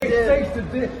to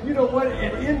Dan. You know what?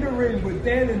 And in the ring with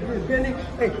Dan and Benny.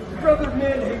 Hey, brother,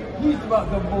 man, hey, he's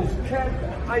about the most cat.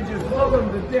 I just love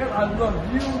him to death. I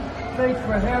love you. Thanks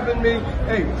for having me.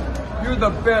 Hey, you're the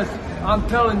best. I'm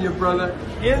telling you, brother.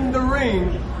 In the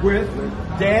ring with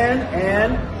Dan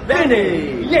and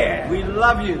Benny. Yeah. We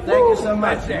love you. Thank you so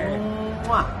much.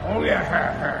 Mwah. Oh,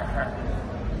 yeah.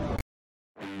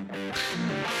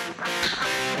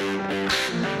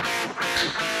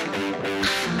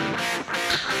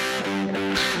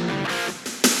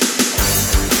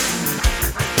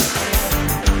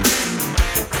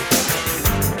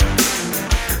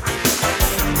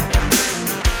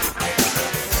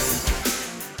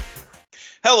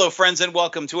 Hello, friends, and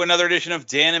welcome to another edition of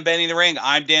Dan and Benny in the Ring.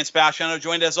 I'm Dan Spaciano,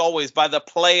 joined as always by the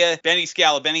playa, Benny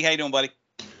Scala. Benny, how you doing, buddy?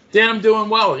 Dan, I'm doing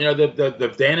well. You know,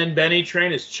 the Dan and Benny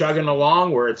train is chugging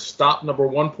along. We're at stop number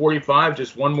 145,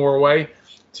 just one more away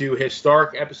to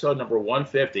historic episode number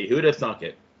 150. Who'd have thunk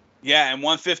it? Yeah, and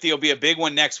 150 will be a big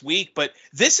one next week, but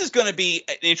this is going to be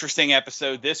an interesting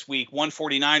episode this week,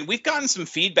 149. We've gotten some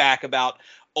feedback about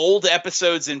old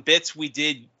episodes and bits we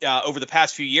did over the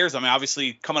past few years. I mean,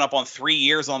 obviously coming up on 3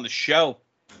 years on the show.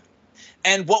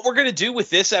 And what we're going to do with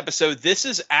this episode, this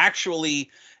is actually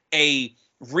a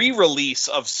re-release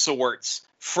of sorts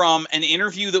from an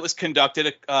interview that was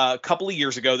conducted a couple of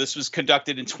years ago. This was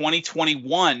conducted in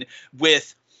 2021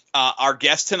 with our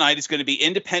guest tonight is going to be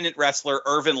independent wrestler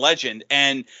Irvin Legend.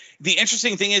 And the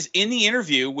interesting thing is in the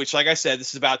interview, which, like I said,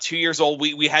 this is about 2 years old,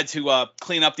 we had to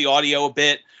clean up the audio a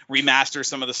bit, remaster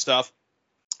some of the stuff.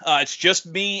 It's just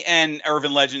me and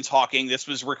Irvin Legend talking. This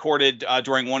was recorded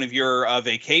during one of your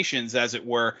vacations, as it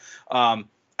were. I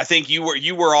think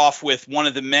you were off with one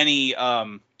of the many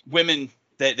women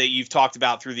that you've talked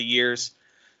about through the years.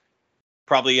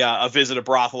 Probably a visit a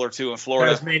brothel or two in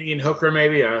Florida. Tasmanian hooker,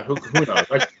 maybe. Who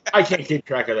knows? I can't keep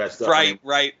track of that stuff.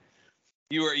 Right.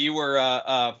 You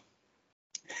were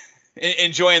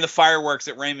enjoying the fireworks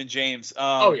at Raymond James.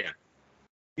 Oh yeah.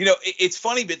 You know, it's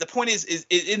funny, but the point is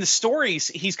in the stories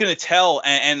he's going to tell,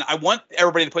 and I want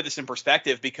everybody to put this in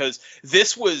perspective because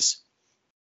this was,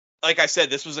 like I said,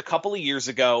 this was a couple of years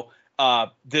ago.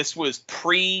 This was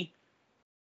pre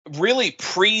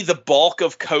the bulk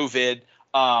of COVID.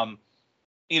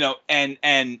 You know,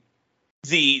 and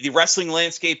the wrestling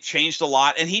landscape changed a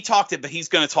lot, and he's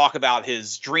going to talk about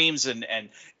his dreams and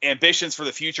ambitions for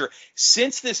the future.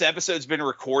 Since this episode's been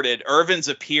recorded, Irvin's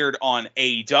appeared on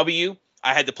AEW.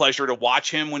 I had the pleasure to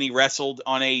watch him when he wrestled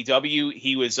on AEW.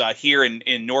 He was here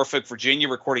in Norfolk, Virginia,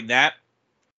 recording that.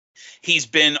 He's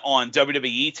been on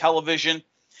WWE television,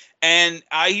 and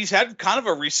he's had kind of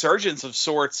a resurgence of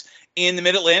sorts in the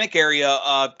Mid-Atlantic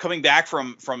area, coming back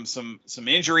from some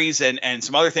injuries and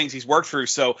some other things he's worked through.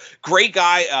 So great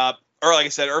guy. Or like I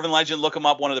said, Irvin Legend, look him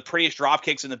up. One of the prettiest drop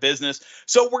kicks in the business.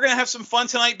 So we're going to have some fun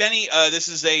tonight, Benny. This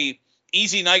is a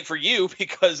easy night for you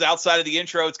because outside of the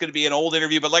intro, it's going to be an old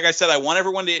interview. But like I said, I want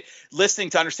everyone listening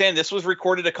to understand this was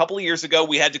recorded a couple of years ago.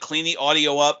 We had to clean the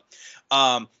audio up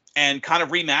and kind of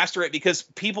remaster it because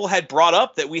people had brought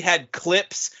up that we had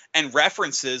clips and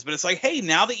references. But it's like, hey,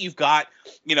 now that you've got,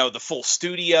 you know, the full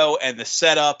studio and the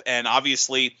setup and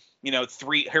obviously, you know,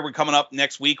 here we're coming up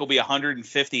next week will be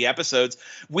 150 episodes.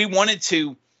 We wanted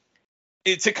to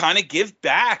kind of give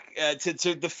back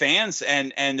to the fans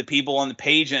and the people on the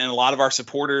page and a lot of our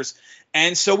supporters.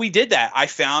 And so we did that. I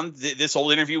found this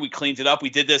old interview. We cleaned it up. We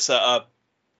did this about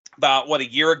a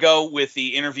year ago with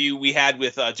the interview we had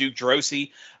with Duke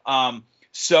Drosy.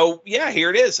 So yeah, here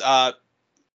it is.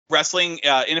 Wrestling,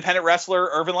 independent wrestler,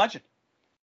 Irvin Legend.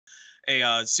 A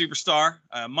superstar,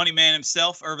 money man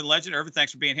himself, Irvin Legend. Irvin,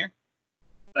 thanks for being here.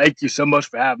 Thank you so much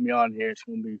for having me on here.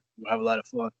 We'll have a lot of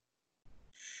fun.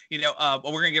 You know,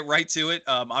 well, we're gonna get right to it.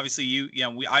 Obviously,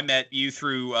 I met you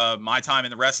through my time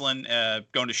in the wrestling,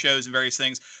 going to shows and various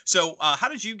things. So, how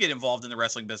did you get involved in the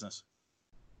wrestling business?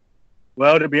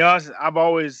 Well, to be honest, I've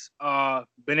always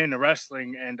been into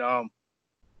wrestling, and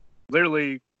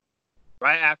literally,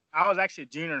 right after I was actually a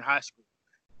junior in high school,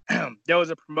 there was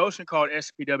a promotion called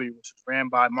SPW, which was ran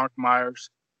by Mark Myers,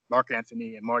 Mark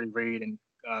Anthony, and Marty Reed, and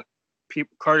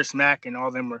Curtis Mack, and all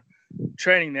of them were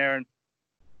training there. And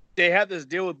they had this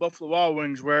deal with Buffalo Wild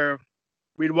Wings where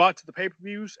we'd watch the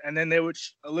pay-per-views, and then they would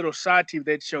a little side TV,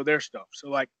 they'd show their stuff. So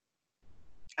like,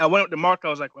 I went up to Mark. I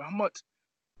was like, "Well, how much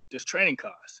does training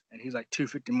cost?" And he's like,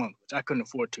 $250 a month, which I couldn't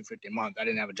afford $250 a month. I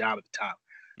didn't have a job at the time.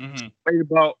 Mm-hmm. Waited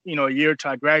about a year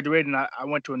till I graduated, and I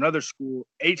went to another school,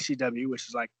 HCW, which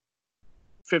is like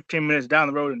 15 minutes down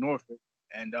the road in Norfolk.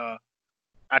 And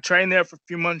I trained there for a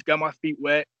few months, got my feet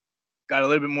wet, got a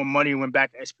little bit more money, and went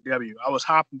back to SPW. I was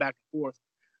hopping back and forth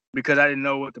because I didn't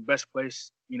know what the best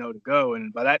place, to go.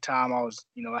 And by that time, I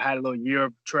had a little year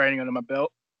of training under my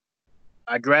belt.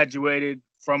 I graduated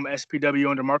from SPW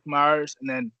under Mark Myers, and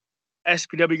then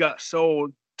SPW got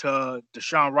sold to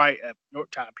Deshaun Wright at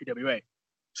Yorktown PWA.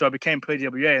 So I became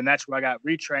PWA, and that's where I got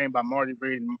retrained by Marty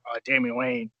Reed and Damian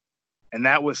Wayne. And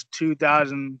that was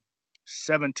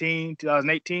 2017,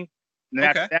 2018. And then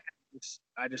after that,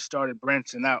 I just started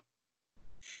branching out.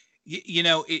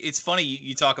 It's funny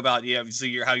you talk about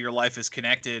obviously how your life is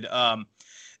connected.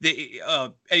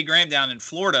 Eddie Graham down in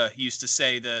Florida used to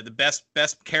say the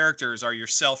best characters are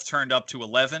yourself turned up to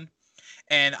 11.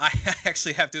 And I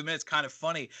actually have to admit, it's kind of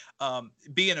funny.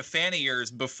 Being a fan of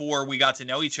yours before we got to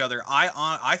know each other,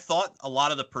 I thought a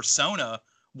lot of the persona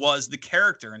was the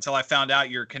character until I found out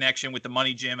your connection with the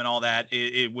Money Gym and all that.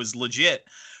 It was legit.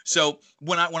 So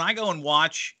when I go and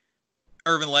watch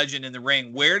Irvin Legend in the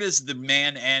ring, where does the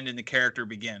man end and the character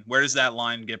begin? Where does that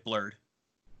line get blurred?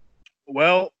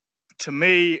 Well, to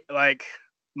me, like,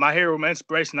 my hero, my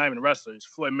inspiration, not even a wrestler, is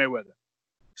Floyd Mayweather.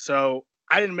 So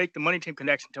I didn't make the Money Team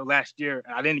connection until last year,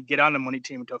 and I didn't get on the Money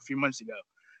Team until a few months ago.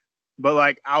 But,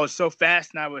 like, I was so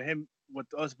fascinated with him, with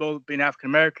us both being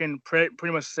African-American, pretty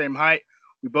much the same height.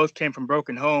 We both came from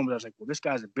broken homes. I was like, well, this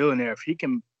guy's a billionaire. If he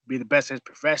can be the best at his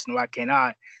profession, why can't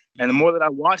I? And the more that I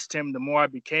watched him, the more I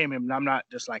became him. And I'm not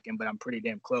just like him, but I'm pretty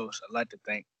damn close, I like to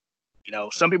think.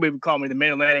 Some people even call me the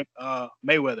Mid-Atlantic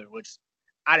Mayweather, which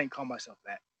I didn't call myself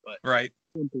that. But right.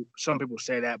 Some people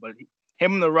say that. But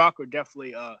him and The Rock are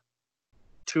definitely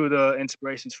two of the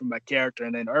inspirations from my character.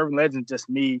 And then Urban Legend's just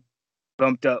me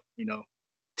bumped up,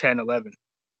 10, 11.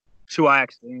 It's who I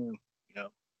actually am,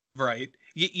 Right.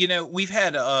 We've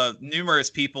had numerous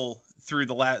people through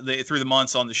the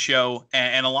months on the show,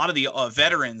 and a lot of the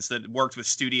veterans that worked with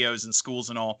studios and schools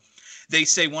and all. They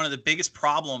say one of the biggest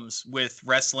problems with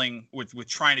wrestling, with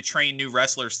trying to train new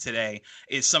wrestlers today,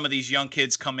 is some of these young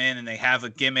kids come in and they have a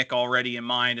gimmick already in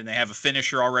mind, and they have a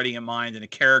finisher already in mind, and a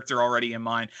character already in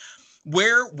mind.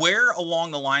 Where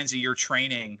along the lines of your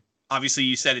training, obviously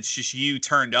you said it's just you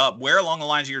turned up, where along the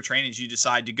lines of your training did you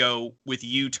decide to go with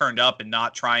you turned up and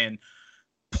not try and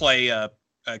play a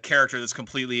character that's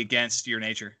completely against your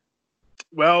nature?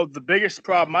 Well, the biggest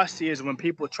problem I see is when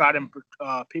people try to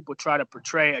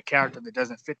portray a character that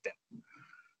doesn't fit them.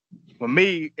 For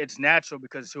me, it's natural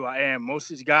because it's who I am.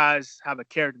 Most of these guys have a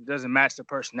character that doesn't match their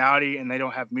personality, and they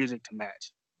don't have music to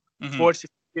match. Mm-hmm.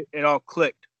 Fortunately, it all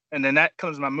clicked, and then that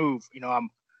comes my move.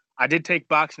 I did take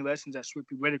boxing lessons at Sweet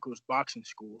Pea Whitaker's boxing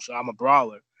school, so I'm a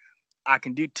brawler. I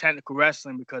can do technical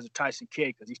wrestling because of Tyson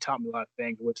Kidd, because he taught me a lot of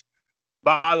things, which,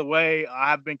 by the way,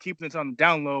 I've been keeping this on the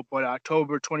down low, but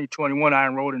October 2021, I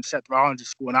enrolled in Seth Rollins'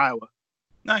 school in Iowa.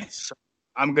 Nice. So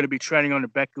I'm going to be training under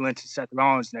Becky Lynch and Seth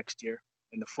Rollins next year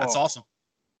in the fall. That's awesome.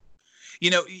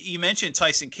 You mentioned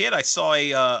Tyson Kidd. I saw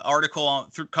a article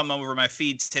come over my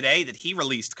feeds today that he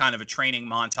released kind of a training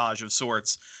montage of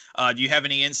sorts. Do you have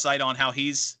any insight on how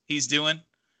he's doing? I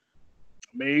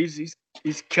mean,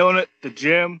 he's killing it. The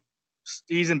gym,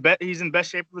 he's in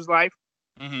best shape of his life.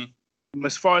 Mm-hmm.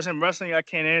 As far as him wrestling, I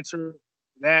can't answer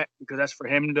that because that's for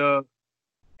him to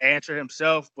answer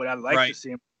himself. But I'd like to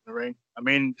see him in the ring. I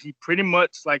mean, he pretty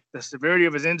much, like, the severity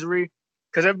of his injury,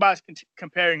 because everybody's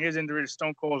comparing his injury to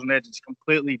Stone Cold's, and it's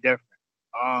completely different.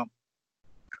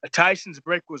 Tyson's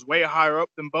break was way higher up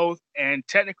than both, and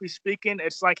technically speaking,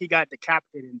 it's like he got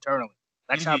decapitated internally.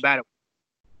 That's how bad it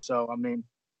was. So, I mean,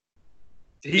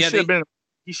 he should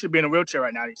be in a wheelchair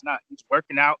right now. He's not. He's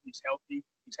working out. He's healthy.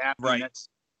 He's happy. Right.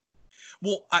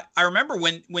 Well, I remember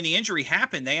when the injury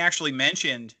happened, they actually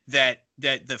mentioned that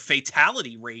the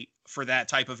fatality rate for that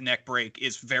type of neck break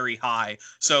is very high.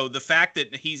 So the fact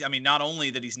that not only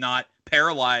that he's not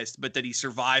paralyzed, but that he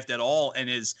survived at all and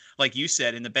is, like you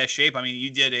said, in the best shape. I mean,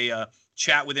 you did a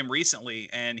chat with him recently,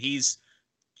 and he's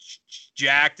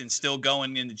jacked and still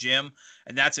going in the gym,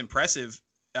 and that's impressive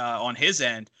on his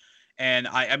end. And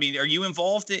I mean, are you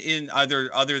involved in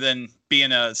other than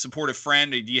being a supportive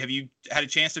friend? Have you had a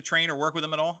chance to train or work with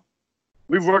him at all?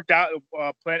 We've worked out.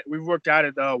 We've worked out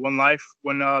at One Life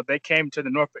when they came to the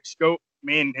Norfolk Scope.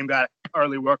 Me and him got an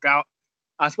early workout.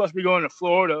 I'm supposed to be going to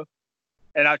Florida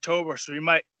in October, so we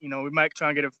might try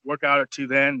and get a workout or two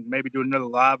then. Maybe do another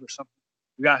live or something.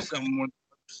 We got something more.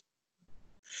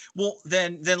 Well,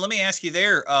 then let me ask you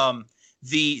there.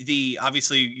 The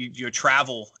obviously your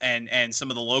travel and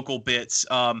some of the local bits.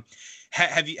 How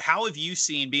have you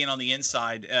seen, being on the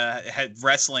inside,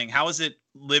 wrestling? How is it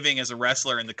living as a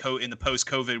wrestler in the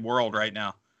post-COVID world right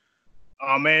now?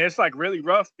 Oh man, it's like really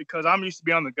rough because I'm used to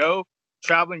be on the go,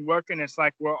 traveling, working. It's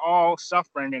like we're all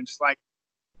suffering, and it's like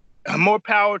more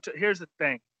power to. Here's the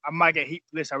thing: I might get heat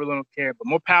for this. I really don't care, but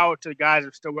more power to the guys that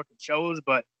are still working shows.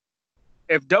 But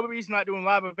if WWE's not doing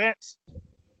live events,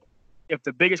 if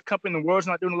the biggest company in the world's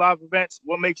not doing live events,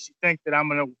 what makes you think that I'm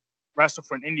going to wrestle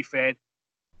for an indie fed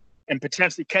and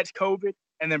potentially catch COVID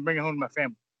and then bring it home to my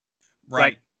family?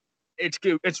 Right. Like, it's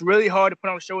good. It's really hard to put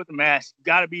on a show with a mask. You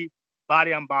got to be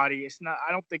body on body. It's not.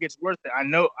 I don't think it's worth it. I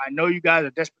know you guys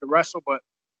are desperate to wrestle, but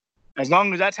as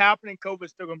long as that's happening,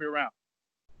 COVID's still going to be around.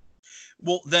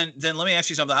 Well, then let me ask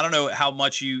you something. I don't know how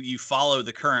much you follow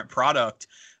the current product.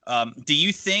 Do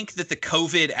you think that the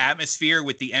COVID atmosphere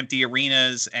with the empty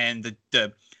arenas and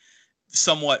the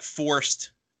somewhat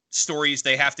forced stories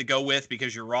they have to go with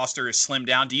because your roster is slimmed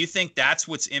down, do you think that's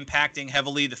what's impacting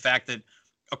heavily the fact that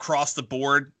across the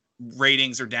board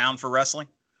ratings are down for wrestling?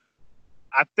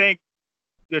 I think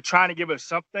they're trying to give us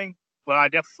something, but I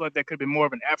definitely feel like there could be more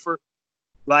of an effort.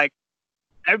 Like,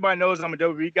 everybody knows I'm a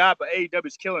WWE guy, but AEW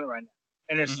is killing it right now.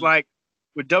 And it's like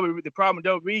with WWE, the problem with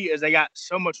WWE is they got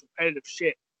so much repetitive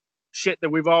shit that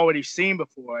we've already seen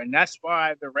before. And that's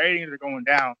why the ratings are going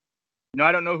down. You know,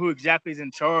 I don't know who exactly is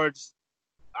in charge.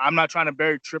 I'm not trying to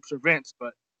bury Trips or Vince,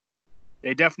 but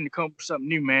they definitely come up with something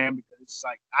new, man, because it's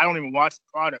like, I don't even watch the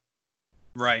product.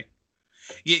 Right.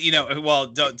 You know,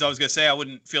 well, I was going to say I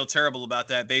wouldn't feel terrible about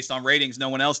that based on ratings. No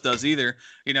one else does either.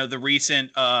 You know, the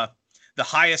recent, the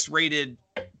highest rated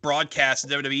broadcast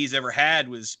WWE's ever had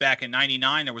was back in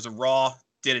 '99. There was a Raw,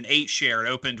 did an 8 share. It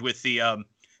opened with the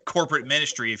corporate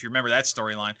ministry, if you remember that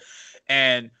storyline.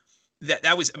 And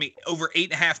that was, I mean, over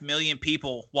 8.5 million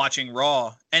people watching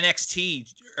Raw.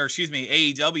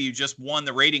 AEW just won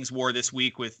the ratings war this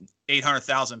week with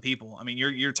 800,000 people. I mean,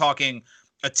 you're talking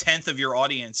a tenth of your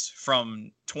audience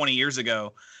from 20 years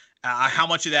ago. How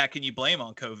much of that can you blame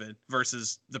on COVID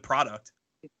versus the product?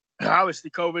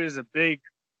 Obviously, COVID is a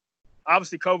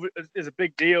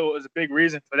big deal, is a big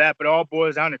reason for that, but it all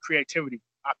boils down to creativity.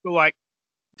 I feel like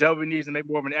WWE needs to make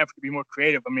more of an effort to be more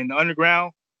creative. I mean, the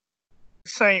Underground,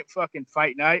 this ain't fucking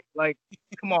Fight Night. Like,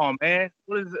 come on, man.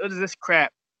 What is this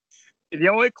crap? The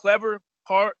only clever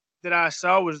part that I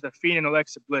saw was the Fiend and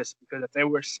Alexa Bliss, because if they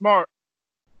were smart,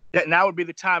 now would be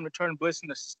the time to turn Bliss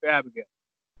into Sister Abigail.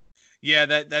 Yeah,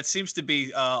 that seems to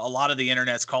be a lot of the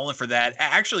internet's calling for that.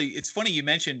 Actually, it's funny you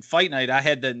mentioned Fight Night. I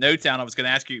had the note down. I was going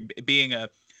to ask you,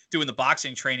 doing the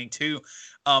boxing training too.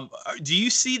 Do you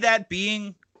see that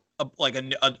being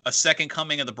a second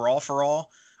coming of the Brawl for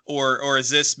All, or is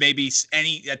this maybe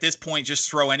at this point just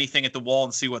throw anything at the wall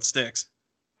and see what sticks?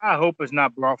 I hope it's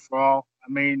not Brawl for All. I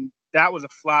mean, that was a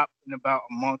flop in about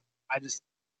a month.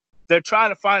 They're trying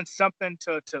to find something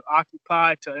to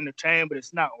occupy, to entertain, but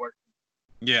it's not working.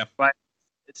 Yeah. But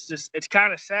it's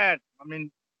kind of sad. I mean,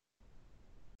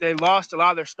 they lost a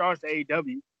lot of their stars to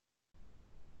AEW.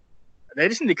 They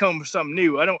just need to come up with something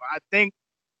new. I think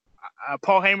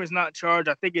Paul Heyman's not in charge.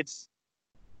 I think it's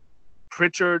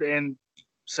Pritchard and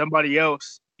somebody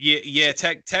else. Yeah.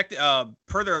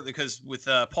 Further, because with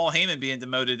Paul Heyman being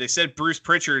demoted, they said Bruce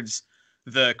Pritchard's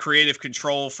the creative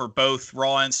control for both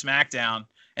Raw and SmackDown.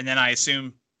 And then I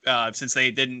assume since they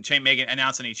didn't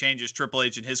announce any changes, Triple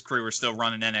H and his crew are still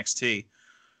running NXT.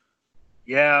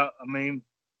 Yeah, I mean,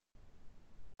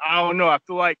 I don't know. I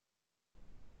feel like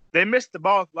they missed the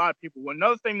ball with a lot of people.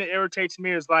 Another thing that irritates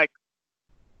me is, like,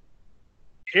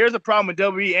 here's the problem with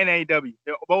WWE and AEW.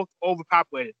 They're both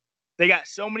overpopulated. They got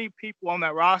so many people on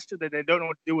that roster that they don't know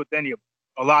what to do with any of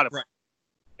them. A lot of them.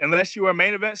 Unless you are a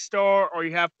main event star or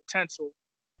you have potential,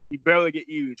 you barely get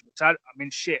used. I mean,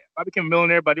 shit. If I became a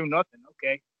millionaire by doing nothing,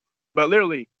 okay. But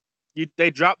literally, they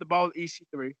dropped the ball with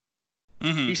EC3.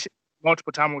 Mm-hmm. He should be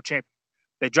multiple time world champion.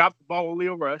 They dropped the ball with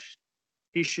Leo Rush.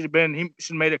 He should have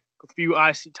made a few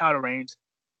IC title reigns.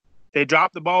 They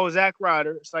dropped the ball with Zack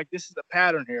Ryder. It's like, this is a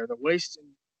pattern here. The wasting.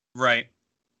 Right.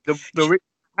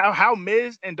 How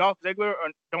Miz and Dolph Ziggler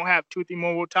don't have 2 or 3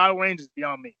 more world title reigns is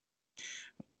beyond me.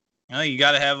 Well, you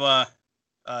got to have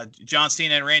John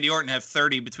Cena and Randy Orton have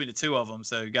 30 between the two of them,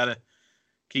 so you got to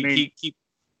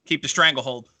keep the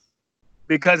stranglehold.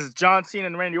 Because it's John Cena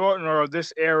and Randy Orton, or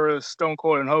this era is Stone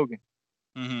Cold and Hogan.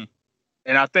 Mm-hmm.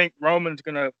 And I think Roman's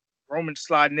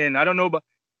sliding in. I don't know, but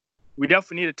we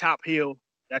definitely need a top heel.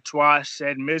 That's why I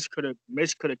said Miz could have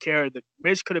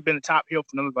been a top heel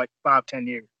for another 5-10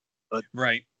 years. But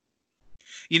right.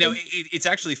 You know, it's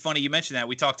actually funny you mentioned that.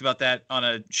 We talked about that on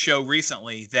a show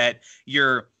recently, that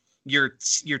your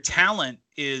talent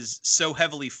is so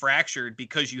heavily fractured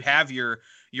because you have your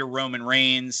Roman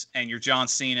Reigns and your John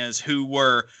Cena's, who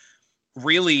were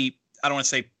really, I don't want to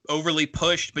say overly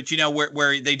pushed, but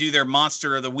where they do their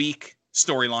Monster of the Week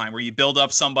storyline, where you build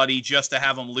up somebody just to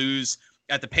have them lose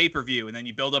at the pay-per-view, and then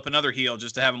you build up another heel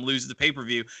just to have them lose at the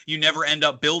pay-per-view. You never end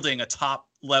up building a top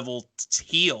level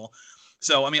heel.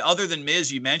 So, I mean, other than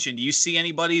Miz, you mentioned, do you see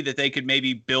anybody that they could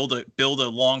maybe build a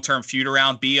long-term feud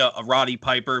around, be a Roddy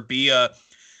Piper, be a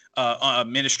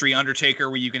Ministry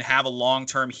Undertaker, where you can have a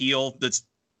long-term heel that's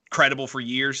credible for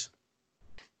years?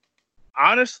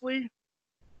 Honestly,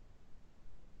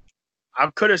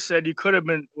 I could have said you could have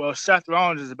been. Well, Seth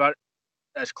Rollins is about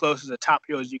as close as a top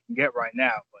heel as you can get right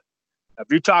now. But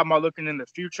if you're talking about looking in the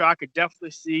future, I could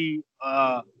definitely see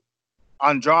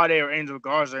Andrade or Angel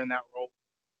Garza in that role.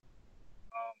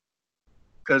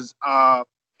 Because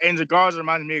Angel Garza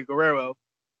reminds me of Guerrero.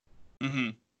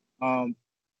 Mm-hmm.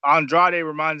 Andrade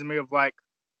reminds me of, like,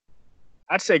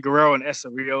 I'd say Guerrero and Essa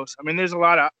Rios. I mean, there's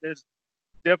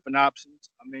different options.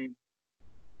 I mean,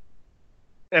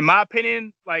 in my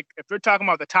opinion, like, if you're talking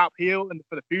about the top heel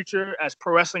for the future as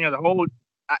pro wrestling as a whole,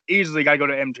 I easily got to go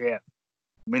to MJF.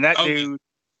 I mean, that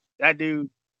dude,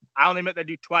 I only met that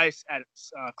dude twice at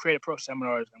Creative Pro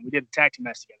seminars, and we did a tag team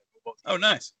match together. Oh,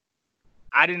 nice.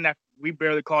 We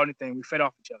barely called anything. We fed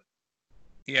off each other.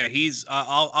 Yeah, he's.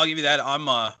 I'll give you that.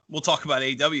 We'll talk about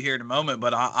AEW here in a moment,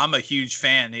 but I'm a huge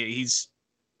fan. He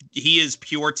is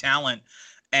pure talent.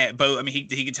 But I mean,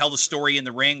 he can tell the story in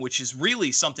the ring, which is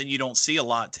really something you don't see a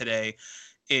lot today.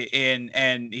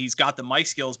 And he's got the mic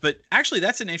skills. But actually,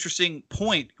 that's an interesting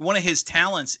point. One of his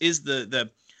talents is the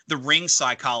ring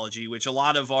psychology, which a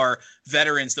lot of our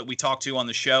veterans that we talk to on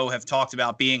the show have talked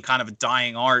about being kind of a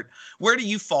dying art. Where do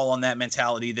you fall on that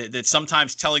mentality that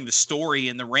sometimes telling the story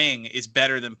in the ring is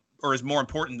better than, or is more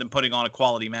important than putting on a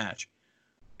quality match?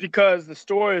 Because the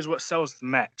story is what sells the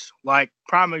match. Like,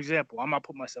 prime example, I'm not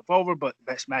putting myself over, but the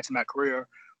best match in my career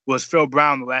was Phil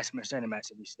Brown, the last man standing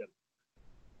match at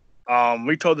ECW.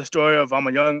 We told the story of I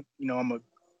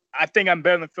think I'm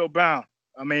better than Phil Brown.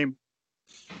 I mean,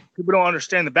 people don't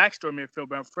understand the backstory of me of Phil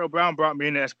Brown. Phil Brown brought me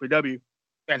into SPW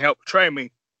and helped train me.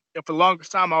 And for the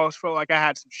longest time, I always felt like I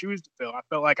had some shoes to fill. I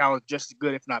felt like I was just as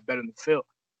good, if not better than Phil.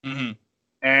 Mm-hmm.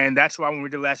 And that's why when we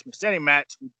did the last man standing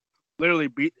match, we literally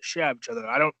beat the shit out of each other. A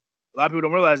lot of people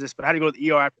don't realize this, but I had to go to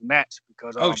the ER after the match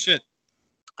because shit,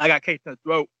 I got kicked in the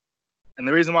throat. And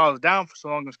the reason why I was down for so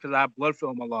long was because I had blood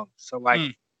filling my lungs. So,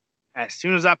 like, as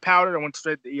soon as I powdered, I went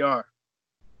straight to the ER.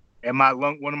 And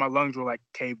one of my lungs were, like,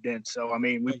 caved in. So, I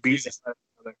mean, we beat each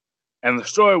other. And the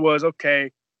story was,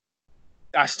 okay,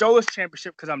 I stole this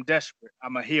championship because I'm desperate.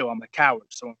 I'm a heel. I'm a coward.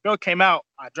 So when Phil came out,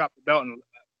 I dropped the belt and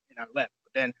I left.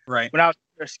 But then when I was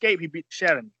to escape, he beat the shit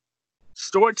out of me.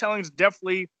 Storytelling is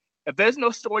definitely, if there's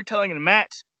no storytelling in a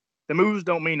match, the moves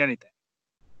don't mean anything.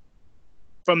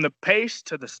 From the pace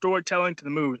to the storytelling to the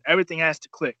moves, everything has to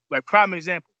click. Like, prime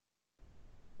example,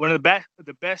 one of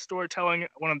the best storytelling,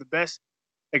 one of the best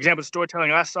examples of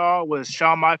storytelling I saw was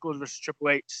Shawn Michaels versus Triple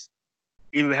H,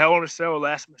 either the Hell in a Cell or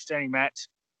Last Man Standing match.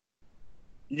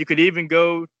 You could even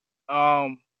go,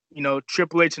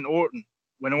 Triple H and Orton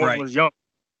when Orton was young,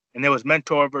 and there was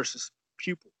mentor versus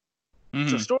pupil. Mm-hmm.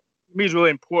 So story to me is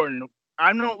really important.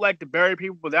 I don't like to bury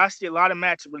people, but I see a lot of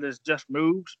matches where there's just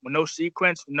moves with no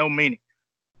sequence, with no meaning.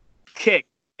 Kick,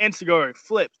 enziguri,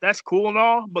 flips, that's cool and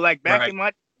all, but like back in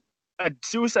my a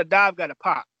suicide dive got a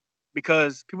pop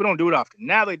because people don't do it often.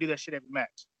 Now they do that shit every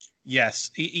match.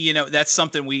 Yes, that's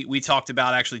something we talked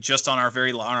about actually just on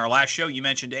our last show. You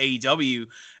mentioned AEW.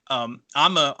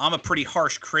 I'm a pretty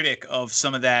harsh critic of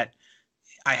some of that.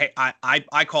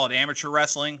 I call it amateur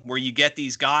wrestling, where you get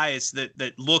these guys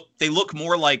that look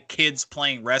more like kids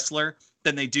playing wrestler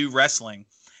than they do wrestling.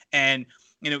 And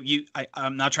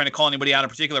I'm not trying to call anybody out in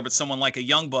particular, but someone like a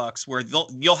Young Bucks, where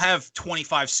you'll have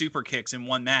 25 super kicks in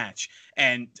one match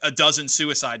and a dozen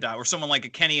suicide dive, or someone like a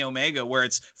Kenny Omega, where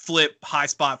it's flip, high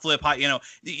spot, flip, high.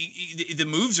 The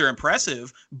moves are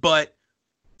impressive, but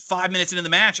 5 minutes into the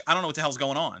match, I don't know what the hell's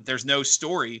going on. There's no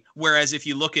story. Whereas if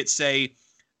you look at, say,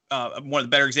 one of the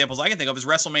better examples I can think of is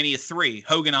WrestleMania 3,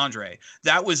 Hogan Andre.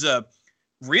 That was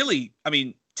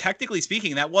technically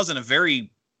speaking, that wasn't a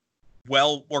very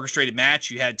well orchestrated match.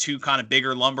 You had two kind of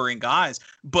bigger lumbering guys,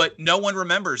 but no one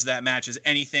remembers that match as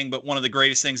anything but one of the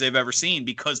greatest things they've ever seen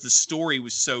because the story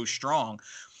was so strong.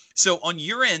 So on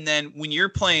your end, then, when you're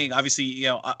playing, obviously,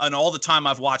 on all the time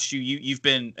I've watched you've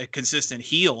been a consistent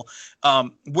heel.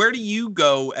 Where do you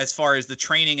go as far as the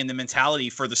training and the mentality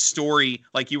for the story,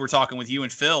 like you were talking with you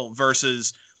and Phil,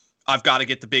 versus I've got to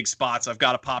get the big spots, I've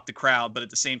got to pop the crowd, but at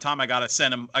the same time, I got to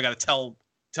send them, I got to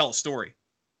tell a story.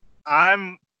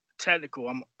 I'm technical.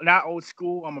 I'm not old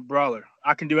school. I'm a brawler.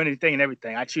 I can do anything and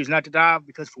everything. I choose not to dive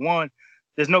because, for one,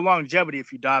 there's no longevity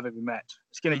if you dive every match.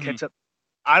 It's going to catch up.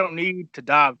 I don't need to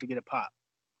dive to get a pop.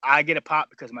 I get a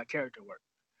pop because my character works.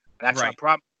 That's my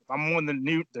problem. If I'm one of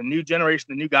the new generation,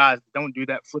 the new guys that don't do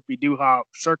that flippy doo-hop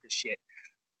circus shit,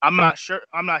 I'm not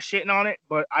shitting on it,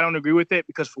 but I don't agree with it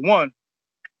because, for one,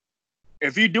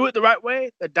 If you do it the right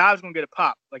way, the dive's gonna get a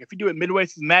pop. Like if you do it midway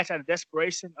through the match out of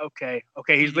desperation, okay,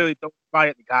 he's literally throwing body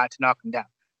at the guy to knock him down.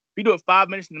 If you do it 5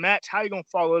 minutes in the match, how are you gonna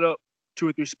follow it up 2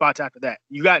 or 3 spots after that?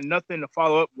 You got nothing to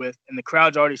follow up with, and the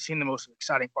crowd's already seen the most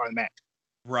exciting part of the match.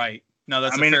 Right. No,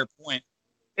 that's a fair point.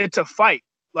 It's a fight.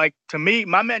 Like to me,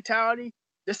 my mentality.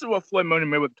 This is what Floyd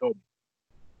Mayweather told me.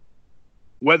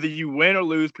 Whether you win or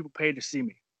lose, people pay to see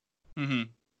me. Mm-hmm.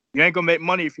 You ain't gonna make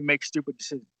money if you make stupid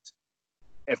decisions.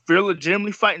 If you're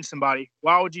legitimately fighting somebody,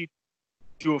 why would you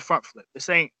do a front flip?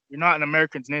 You're not an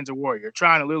American Ninja Warrior. You're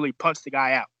trying to literally punch the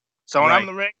guy out. So when I'm in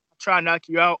the ring, I try to knock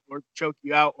you out or choke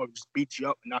you out or just beat you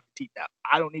up and knock your teeth out.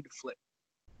 I don't need to flip.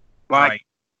 Like,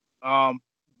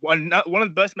 one of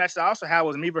the best matches I also had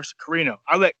was me versus Carino.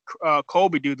 I let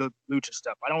Colby do the lucha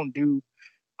stuff.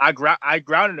 I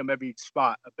grounded him every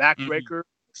spot. A backbreaker,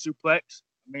 suplex.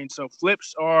 I mean, so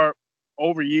flips are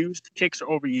overused. Kicks are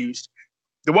overused.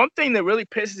 The one thing that really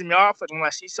pisses me off is when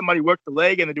I see somebody work the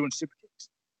leg and they're doing super kicks.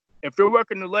 If you're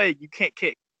working the leg, you can't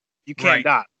kick. You can't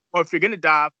dive. Or if you're going to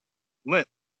dive, limp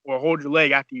or hold your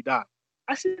leg after you dive.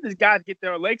 I see these guys get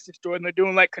their legs destroyed and they're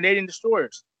doing like Canadian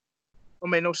destroyers. It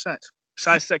made no sense.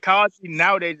 Besides, psychology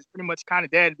nowadays is pretty much kind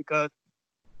of dead because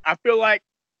I feel like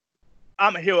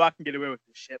I'm a heel. I can get away with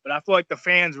this shit. But I feel like the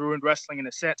fans ruined wrestling in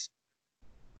a sense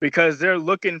because they're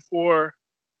looking for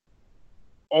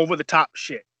over-the-top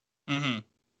shit. Mm-hmm.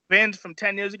 Fans from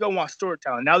 10 years ago want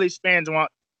storytelling. Now these fans want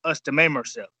us to maim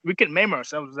ourselves. We can maim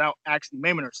ourselves without actually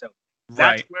maiming ourselves.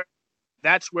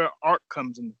 That's where art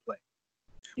comes into play.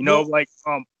 You know,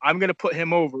 I'm going to put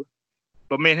him over,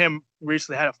 but me and him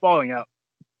recently had a falling out.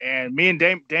 And me and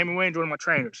Damon Wayne's one of my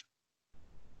trainers.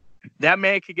 That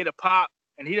man could get a pop,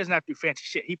 and he doesn't have to do fancy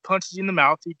shit. He punches you in the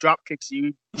mouth. He drop kicks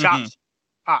you. He chops you,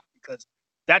 pop. Because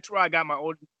that's where I got my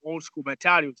old school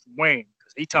mentality was from Wayne.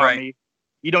 Because he taught me,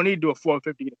 you don't need to do a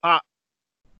 450 to get a pop.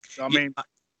 So, I mean,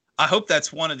 I hope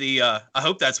that's one of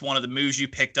the moves you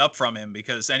picked up from him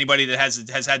because anybody that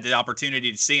has had the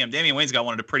opportunity to see him, Damian Wayne's got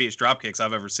one of the prettiest drop kicks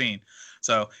I've ever seen.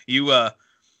 So you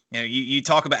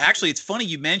talk about. Actually, it's funny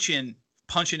you mentioned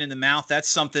punching in the mouth. That's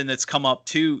something that's come up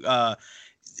too.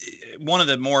 One of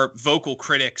the more vocal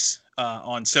critics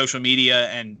on social media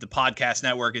and the podcast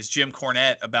network is Jim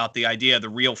Cornette about the idea of the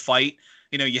real fight.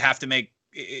 You know, you have to make.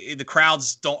 The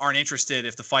crowds aren't interested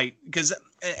if the fight because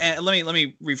let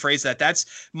me rephrase that.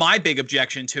 That's my big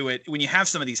objection to it. When you have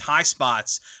some of these high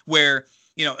spots where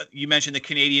you mentioned the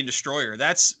Canadian Destroyer,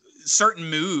 that's certain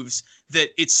moves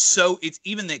that it's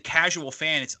even the casual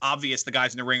fan, it's obvious the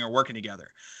guys in the ring are working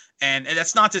together, and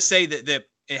that's not to say that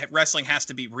wrestling has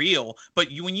to be real, but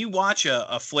when you watch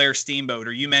a Flair Steamboat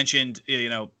or you mentioned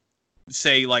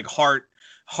say like Hart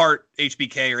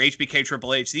HBK or HBK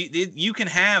Triple H, you can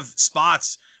have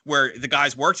spots where the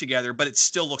guys work together, but it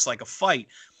still looks like a fight.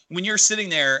 When you're sitting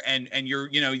there and you're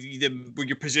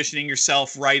you're positioning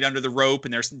yourself right under the rope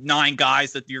and there's 9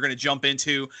 guys that you're going to jump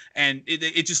into and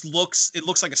it just looks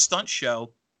like a stunt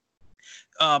show.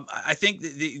 I think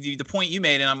the point you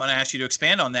made, and I'm going to ask you to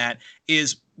expand on that,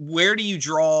 is where do you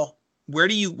draw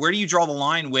the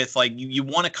line with like you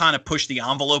want to kind of push the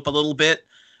envelope a little bit,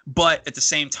 but at the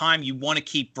same time, you want to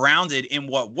keep grounded in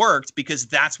what worked because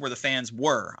that's where the fans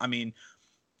were. I mean,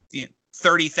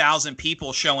 30,000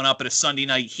 people showing up at a Sunday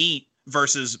Night Heat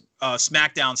versus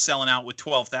SmackDown selling out with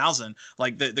 12,000.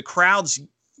 Like the crowds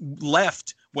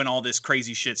left when all this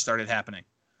crazy shit started happening.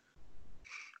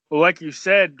 Well, like you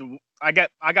said, I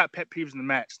got pet peeves in the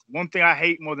match. One thing I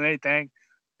hate more than anything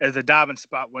is the diving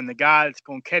spot when the guy that's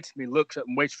going to catch me looks up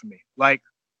and waits for me. Like,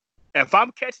 if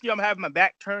I'm catching you, I'm having my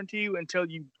back turned to you until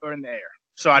you are in the air.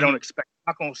 So I don't expect.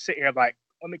 I'm not gonna sit here like,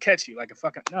 let me catch you like a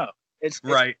fucking no. It's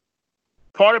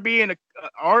part of being an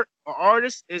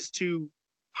artist is to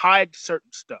hide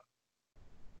certain stuff.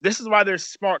 This is why there's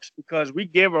sparks because we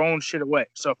give our own shit away.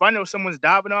 So if I know someone's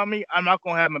diving on me, I'm not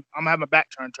gonna have my back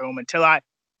turned to them because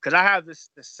I have this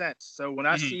sense. So when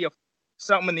I see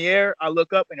something in the air, I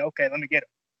look up and okay, let me get it.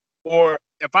 Or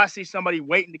if I see somebody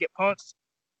waiting to get punched.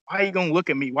 Why are you gonna look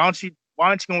at me? Why aren't you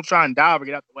gonna try and dive or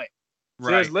get out the way? So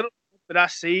there's little things that I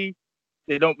see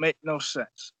they don't make no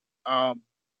sense. I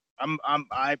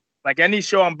like any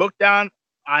show I'm booked on,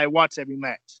 I watch every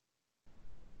match.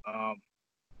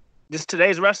 This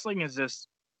today's wrestling is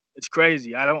it's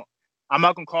crazy. I'm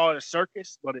not gonna call it a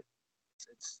circus, but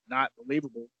it's not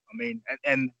believable. I mean,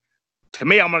 and to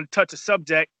me, I'm gonna touch a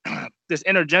subject, this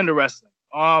intergender wrestling.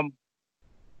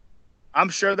 I'm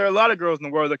sure there are a lot of girls in the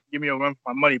world that can give me a run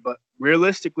for my money, but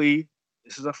realistically,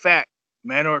 this is a fact.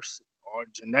 Men are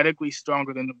genetically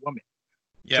stronger than the women.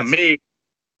 Yes. To me,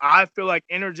 I feel like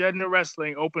intergender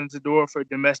wrestling opens the door for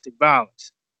domestic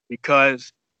violence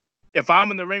because if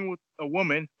I'm in the ring with a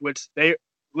woman, which the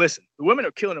women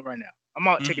are killing it right now. I'm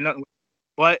not taking nothing,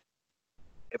 but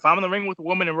if I'm in the ring with a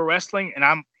woman and we're wrestling and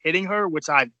I'm hitting her, which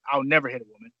I'll never hit a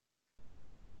woman.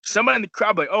 Somebody in the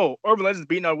crowd be like, "Oh, Irvin Legend's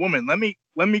beating a woman. Let me.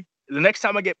 The next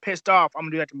time I get pissed off, I'm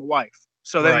gonna do that to my wife."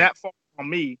 So then that falls on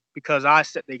me because I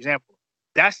set the example.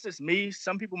 That's just me.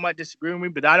 Some people might disagree with me,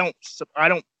 but I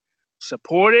don't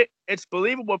support it. It's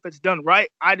believable if it's done right.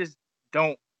 I just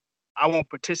don't. I won't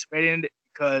participate in it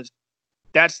because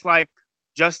that's like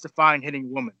justifying hitting a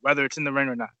woman, whether it's in the ring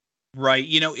or not. Right.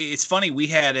 You know, it's funny. We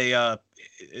had a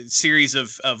series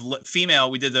of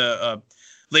female. We did the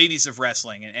ladies of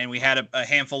wrestling, and we had a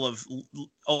handful of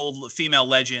old female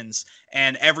legends,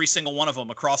 and every single one of them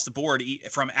across the board,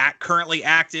 from currently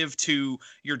active to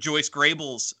your Joyce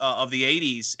Grables of the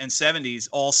 80s and 70s,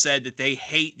 all said that they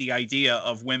hate the idea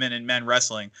of women and men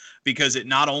wrestling because it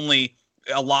not only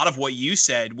a lot of what you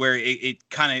said, where it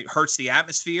kind of hurts the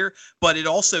atmosphere, but it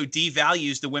also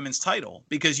devalues the women's title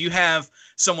because you have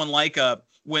someone like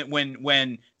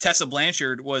when Tessa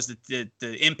Blanchard was the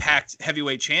Impact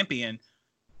heavyweight champion.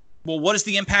 Well, what does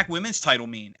the Impact women's title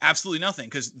mean? Absolutely nothing,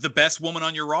 because the best woman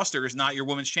on your roster is not your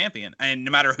women's champion, and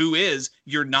no matter who is,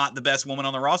 you're not the best woman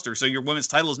on the roster, so your women's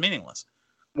title is meaningless.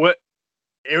 What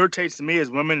irritates me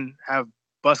is women have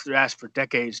busted their ass for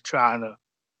decades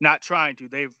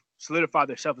they've solidified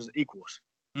themselves as equals.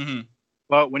 Mm-hmm.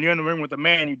 But when you're in the ring with a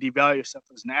man, you devalue yourself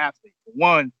as an athlete. For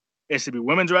one, it should be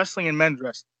women's wrestling and men's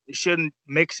wrestling. It shouldn't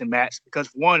mix and match because,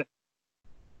 for one,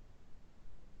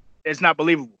 it's not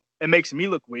believable. It makes me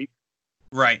look weak.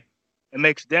 Right. It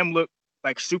makes them look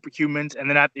like superhumans. And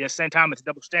then at the same time, it's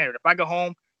double standard. If I go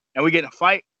home and we get in a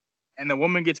fight and the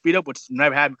woman gets beat up, which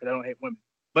never happened because I don't hate women,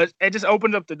 but it just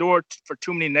opens up the door for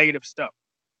too many negative stuff.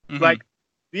 Mm-hmm. Like,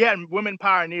 you had women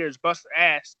pioneers bust their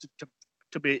ass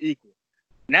to be equal.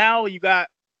 Now you got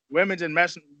women's and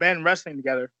men wrestling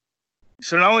together.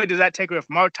 So not only does that take away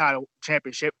from our title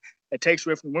championship, it takes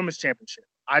away from the women's championship.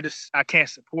 I can't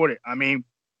support it. I mean,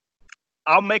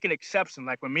 I'll make an exception.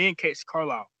 Like when me and Casey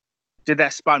Carlisle did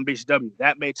that spot in BCW,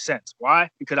 that made sense. Why?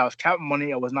 Because I was counting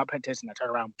money. I was not paying attention. I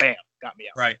turned around, bam, got me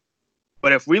out. Right.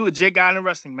 But if we legit got in a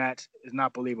wrestling match, it's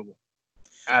not believable.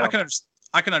 I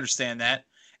can understand that.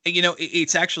 You know,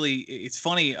 it's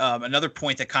funny. Another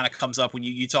point that kind of comes up when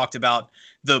you talked about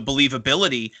the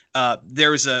believability.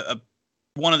 There's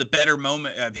one of the better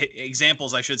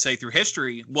examples, I should say, through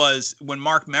history was when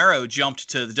Mark Merrow jumped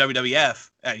to the WWF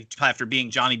after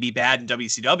being Johnny B. Bad in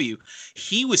WCW.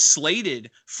 He was slated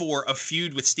for a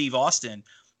feud with Steve Austin,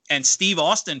 and Steve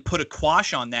Austin put a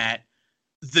quash on that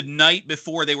the night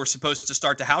before they were supposed to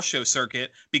start the house show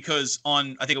circuit because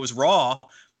on, I think it was Raw,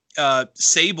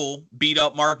 Sable beat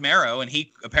up Mark Merrow, and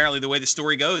he apparently, the way the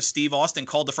story goes, Steve Austin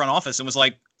called the front office and was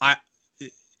like,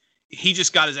 he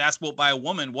just got his ass whooped by a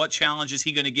woman. What challenge is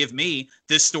he going to give me?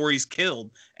 This story's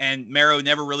killed. And Merrow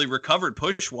never really recovered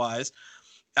push-wise.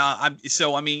 I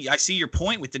see your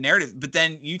point with the narrative, but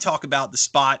then you talk about the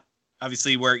spot,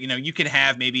 obviously, where, you know, you can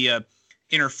have maybe a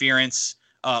interference,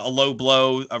 a low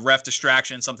blow, a ref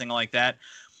distraction, something like that.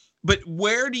 But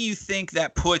where do you think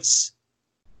that puts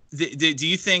do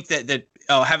you think that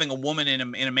having a woman in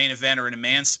a main event or in a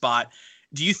man spot,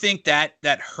 do you think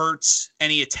that hurts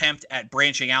any attempt at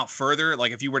branching out further?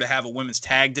 Like if you were to have a women's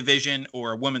tag division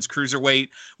or a women's cruiserweight,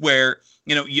 where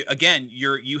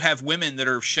you have women that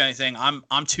are saying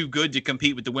I'm too good to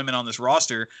compete with the women on this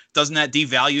roster. Doesn't that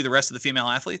devalue the rest of the female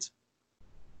athletes?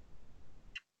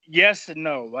 Yes and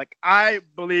no. Like I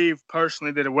believe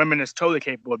personally that a woman is totally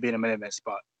capable of being a main event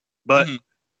spot, but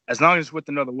as long as it's with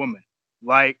another woman.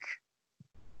 Like,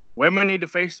 women need to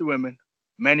face the women,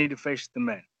 men need to face the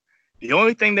men. The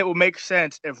only thing that will make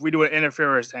sense if we do an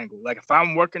interference angle, like if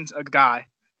I'm working a guy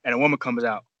and a woman comes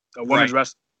out, a woman's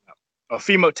wrestling, a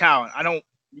female talent,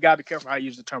 you got to be careful how you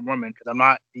use the term woman because I'm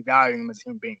not devaluing them as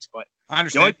human beings. But I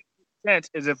understand. The only thing that makes sense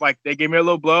is if, like, they give me a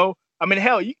little blow. I mean,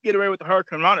 hell, you can get away with the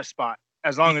Hurricane Rana spot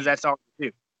as long as that's all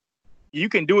you do. You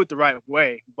can do it the right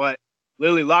way, but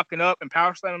literally locking up and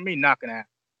power slamming me, not going to happen.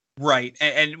 Right.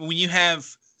 And when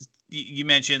you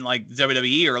mentioned like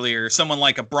WWE earlier, someone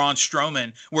like a Braun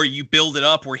Strowman, where you build it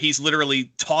up where he's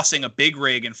literally tossing a big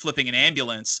rig and flipping an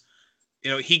ambulance. You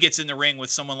know, he gets in the ring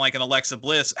with someone like an Alexa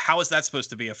Bliss. How is that supposed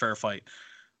to be a fair fight?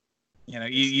 You know,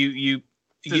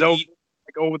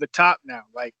 over the top now.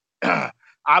 Like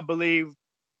I believe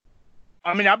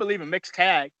in mixed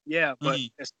tag, yeah, but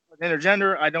it's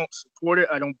intergender. I don't support it.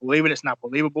 I don't believe it. It's not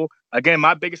believable. Again,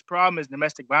 my biggest problem is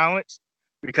domestic violence.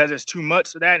 Because there's too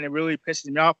much of that, and it really pisses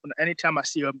me off anytime I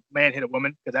see a man hit a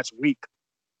woman, because that's weak.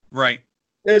 Right.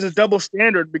 There's a double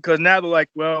standard, because now they're like,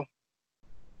 well,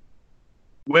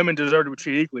 women deserve to be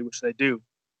treated equally, which they do.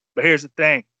 But here's the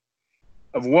thing.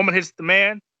 if a woman hits the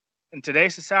man in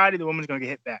today's society, the woman's gonna get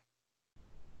hit back,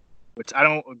 which I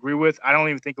don't agree with. I don't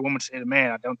even think a woman should hit a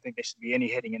man. I don't think there should be any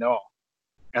hitting at all,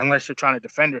 unless you're trying to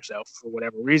defend yourself for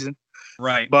whatever reason.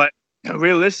 Right. But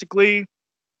realistically,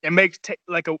 it makes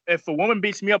if a woman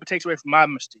beats me up, it takes away from my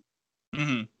mystique.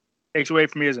 Mm-hmm. Takes away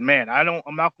from me as a man.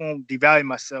 I'm not going to devalue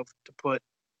myself to put,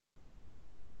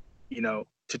 to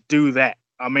do that.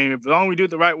 I mean, as long as we do it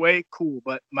the right way, cool.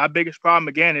 But my biggest problem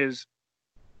again is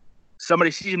somebody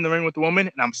sees me in the ring with a woman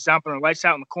and I'm stomping her lights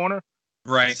out in the corner.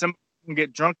 Right. Somebody can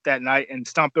get drunk that night and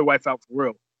stomp their wife out for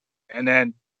real. And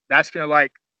then that's going to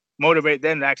motivate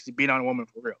them to actually beat on a woman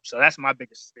for real. So that's my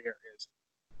biggest fear is.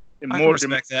 I can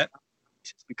respect that.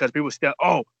 Because people still,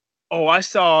 I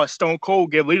saw Stone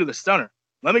Cold give Lita the stunner.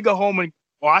 Let me go home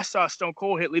I saw Stone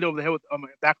Cold hit Lita over the head with the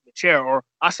back of the chair, or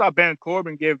I saw Baron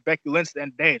Corbin give Becky Lynch at the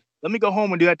end of the day. Let me go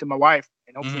home and do that to my wife,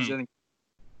 and hopefully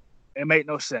it made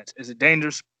no sense. It's a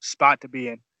dangerous spot to be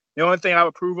in. The only thing I would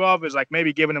approve of is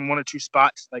maybe giving them 1 or 2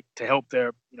 spots to help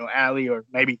their alley, or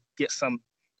maybe get some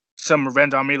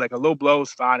revenge on me. Like a low blow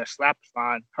is fine, a slap is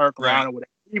fine, hurricane around or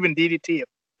whatever. Even DDT if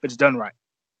it's done right.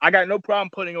 I got no problem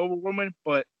putting over women,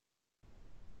 but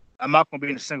I'm not going to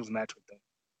be in a singles match with them.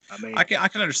 I mean, I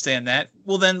can understand that.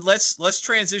 Well, then let's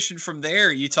transition from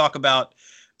there. You talk about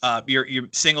your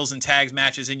singles and tags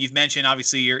matches, and you've mentioned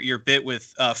obviously your bit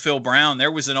with Phil Brown.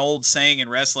 There was an old saying in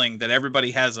wrestling that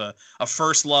everybody has a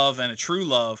first love and a true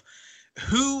love.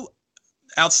 Who,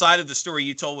 outside of the story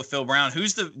you told with Phil Brown,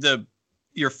 who's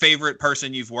your favorite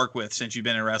person you've worked with since you've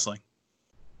been in wrestling?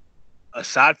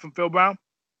 Aside from Phil Brown?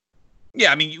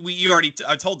 Yeah, I mean, you already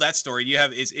told that story. Do you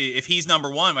have if he's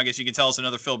number one, I guess you can tell us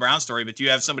another Phil Brown story. But do you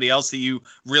have somebody else that you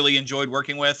really enjoyed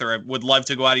working with, or would love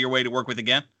to go out of your way to work with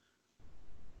again?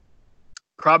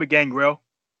 Probably Gangrel.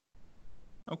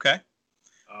 Okay.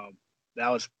 That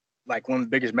was one of the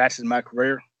biggest matches in my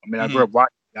career. I mean, I grew up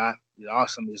watching the guy. He's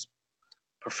awesome. He's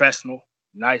professional,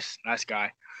 nice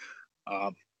guy.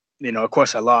 Of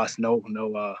course, I lost. No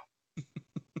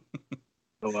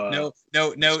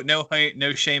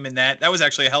shame in that. That was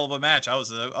actually a hell of a match. I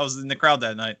was in the crowd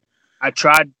that night. I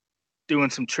tried doing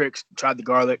some tricks, tried the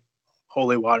garlic,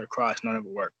 holy water cross, none of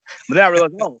it worked. But then I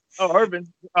realized,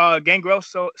 Irvin, Gangrel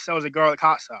sells a garlic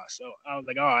hot sauce. So I was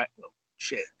like, all right, well,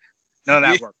 shit, none of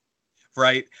that worked.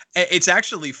 Right. It's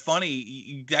actually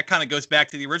funny. That kind of goes back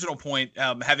to the original point.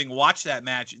 Having watched that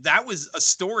match, that was a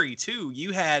story too.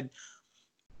 You had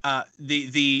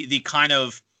the kind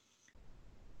of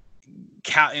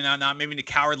not maybe the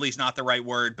cowardly is not the right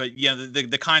word, but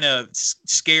the kind of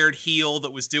scared heel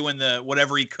that was doing the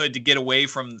whatever he could to get away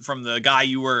from the guy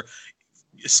you were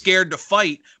scared to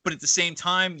fight, but at the same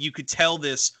time you could tell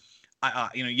this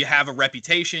you have a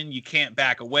reputation, you can't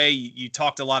back away, you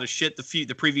talked a lot of shit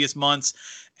the previous months,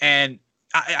 and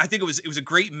I think it was a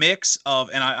great mix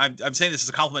of, and I'm saying this as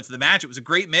a compliment to the match, it was a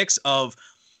great mix of,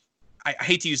 I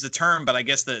hate to use the term, but I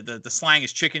guess the slang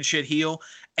is chicken shit heel,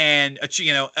 and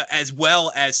as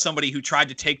well as somebody who tried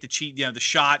to take the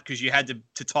shot because you had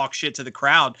to talk shit to the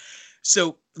crowd.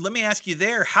 So let me ask you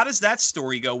there, how does that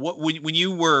story go? When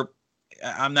you were,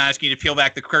 I'm not asking you to peel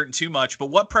back the curtain too much, but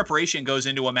what preparation goes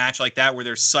into a match like that where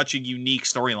there's such a unique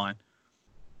storyline?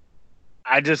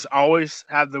 I just always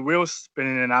have the wheels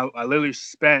spinning, and I literally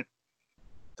spent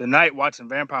the night watching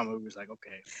vampire movies. Like,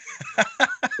 okay,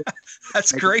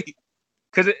 that's great.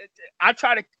 Because I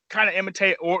try to kind of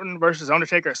imitate Orton versus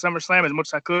Undertaker at SummerSlam as much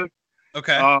as I could.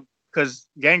 Okay. Because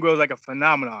Gangrel is like a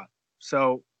phenomenon.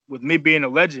 So with me being a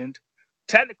legend,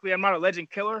 technically I'm not a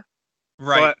legend killer.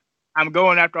 Right. But I'm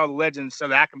going after all the legends so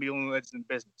that I can be the only legend in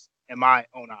business in my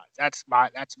own eyes. That's my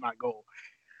goal.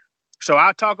 So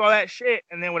I talk all that shit,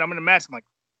 and then when I'm in the match, I'm like,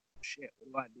 shit,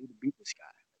 what do I do to beat this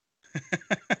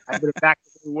guy? I better back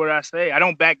what I say. I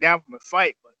don't back down from a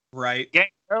fight, but right.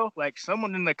 Gangrel,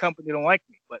 someone in the company don't like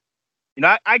me, but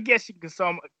I guess you can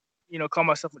call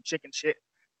myself a chicken shit.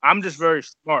 I'm just very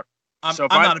smart. I'm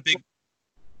not a big.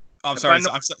 I'm sorry.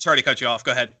 I'm sorry to cut you off.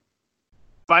 Go ahead.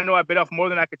 If I know I bit off more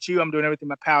than I could chew, I'm doing everything in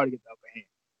my power to get the upper hand.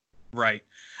 Right.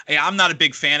 Hey, I'm not a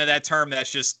big fan of that term.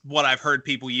 That's just what I've heard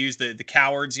people use. The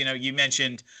cowards. You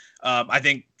mentioned. I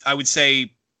think I would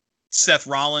say Seth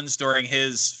Rollins during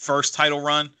his first title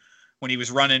run when he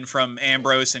was running from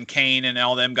Ambrose and Kane and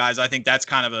all them guys. I think that's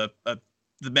kind of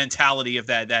the mentality of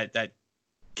that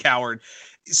coward.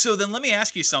 So then let me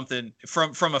ask you something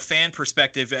from a fan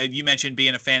perspective. You mentioned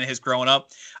being a fan of his growing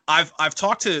up. I've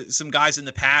talked to some guys in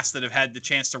the past that have had the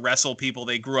chance to wrestle people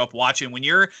they grew up watching. When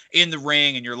you're in the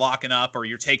ring and you're locking up or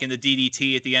you're taking the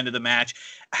DDT at the end of the match,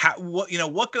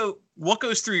 what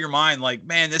goes through your mind? Like,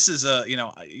 man, this is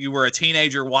you were a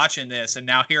teenager watching this, and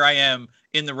now here I am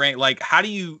in the ring. Like, how do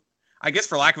you? I guess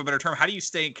for lack of a better term, how do you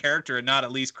stay in character and not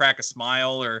at least crack a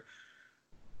smile or?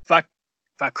 If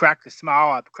I crack a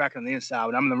smile, I crack it on the inside.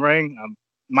 When I'm in the ring,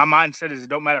 my mindset is it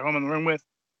don't matter who I'm in the ring with.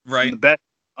 Right. I'm the best.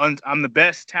 I'm the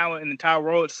best talent in the entire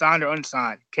world, signed or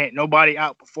unsigned. Can't nobody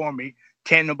outperform me.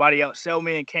 Can't nobody outsell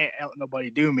me, and can't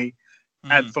nobody do me.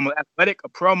 And from an athletic, a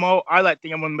promo, I like to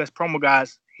think I'm one of the best promo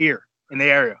guys here in the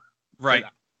area. Right.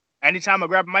 Like, anytime I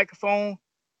grab a microphone,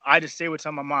 I just say what's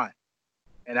on my mind,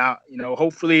 and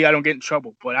hopefully I don't get in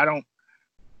trouble. But I don't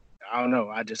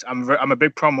know. I'm a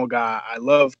big promo guy. I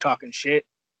love talking shit.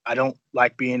 I don't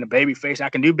like being a baby face. I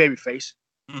can do baby face,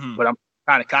 but I'm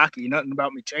kind of cocky. Nothing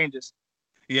about me changes.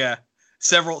 Yeah,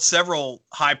 several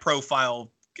high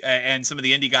profile and some of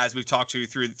the indie guys we've talked to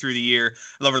through the year,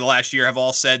 over the last year, have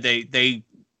all said they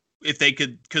if they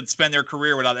could spend their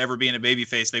career without ever being a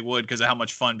babyface, they would, because of how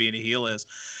much fun being a heel is.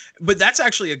 But that's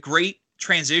actually a great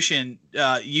transition.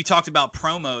 You talked about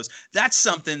promos. That's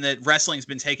something that wrestling's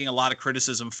been taking a lot of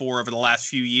criticism for over the last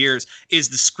few years, is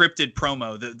the scripted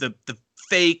promo, the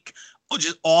fake,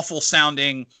 just awful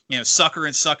sounding, sucker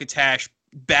and succotash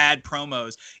bad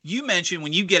promos. You mentioned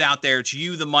when you get out there, it's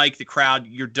you, the mic, the crowd,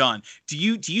 you're done. Do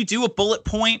you do a bullet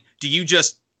point? Do you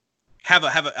just have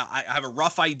a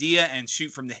rough idea and shoot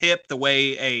from the hip, the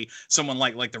way someone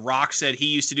like The Rock said he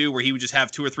used to do, where he would just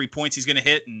have 2 or 3 points he's going to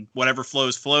hit and whatever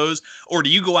flows? Or do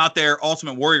you go out there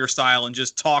Ultimate Warrior style and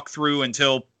just talk through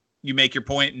until you make your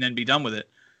point and then be done with it?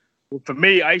 Well, for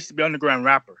me, I used to be underground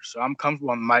rapper, so I'm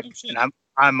comfortable on the mic, and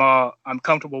I'm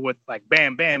comfortable with like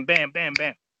bam, bam, bam, bam,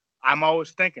 bam. I'm always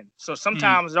thinking. So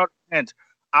sometimes it all depends.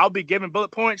 I'll be giving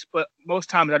bullet points, but most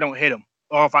times I don't hit them.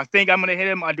 Or if I think I'm gonna hit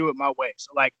them, I do it my way.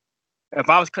 So like, if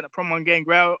I was cutting a promo on Gang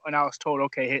Ground and I was told,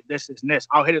 okay, hit this, this, and this,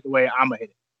 I'll hit it the way I'm gonna hit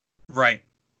it. Right.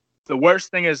 The worst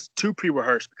thing is to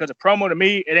pre-rehearse, because a promo to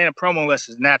me, it ain't a promo unless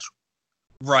it's natural.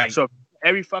 Right. So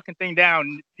every fucking thing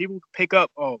down, people pick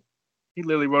up, oh, he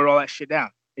literally wrote all that shit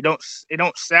down. It don't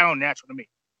sound natural to me.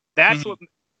 That's what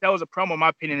that was a promo, in my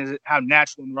opinion, is how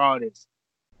natural and raw it is.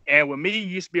 And with me,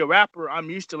 used to be a rapper, I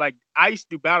used to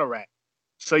do battle rap.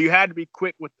 So you had to be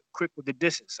quick with the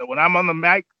disses. So when I'm on the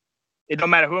mic, it don't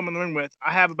matter who I'm in the ring with,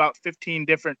 I have about 15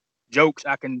 different jokes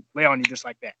I can lay on you just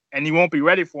like that. And you won't be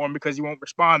ready for them because you won't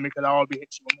respond, because I'll be hitting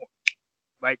you more.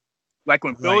 Like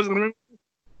when Phil was in the ring,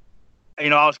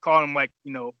 I was calling him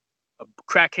a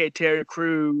crackhead Terry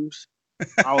Crews.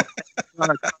 I was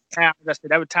I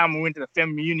said every time we went to the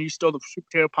family reunion, you stole the sweet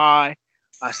potato pie.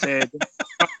 I said,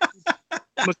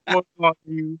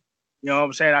 you know what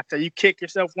I'm saying? I said, you kick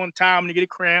yourself one time and you get a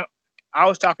cramp. I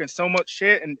was talking so much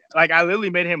shit, and I literally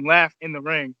made him laugh in the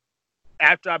ring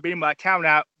after I beat him by count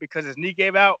out because his knee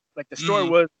gave out. Like the story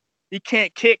was, he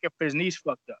can't kick if his knee's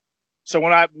fucked up. So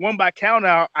when I won by count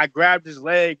out, I grabbed his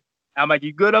leg. I'm like,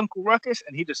 "You good, Uncle Ruckus?"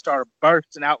 And he just started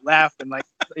bursting out laughing.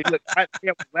 He looked right at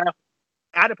me laughing.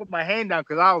 I had to put my hand down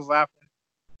because I was laughing.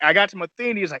 I got to my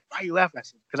thing. He was like, "Why are you laughing?" I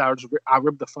said, "Because I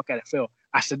ripped the fuck out of Phil."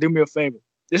 I said, "Do me a favor."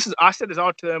 I said this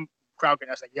all to them, crowd.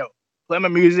 I was like, "Yo, play my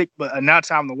music, but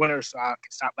announce I'm the winner so I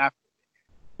can stop laughing."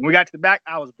 When we got to the back,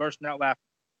 I was bursting out laughing.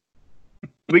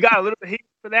 We got a little bit of heat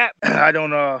for that. I don't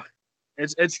know.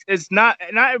 It's not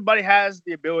everybody has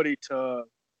the ability to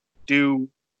do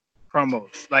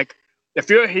promos. Like if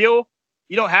you're a heel,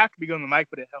 you don't have to be on the mic,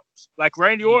 but it helps. Like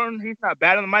Randy Orton, he's not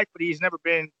bad on the mic, but he's never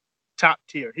been top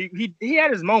tier. He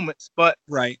had his moments, but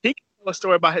he can tell a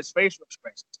story about his facial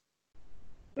expressions.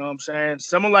 You know what I'm saying?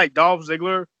 Someone like Dolph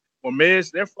Ziggler or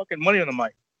Miz, they're fucking money on the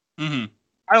mic. Mm-hmm.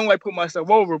 I don't put myself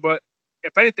over, but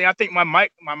if anything, I think my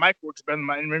mic works better than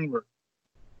my in-ring work,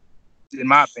 in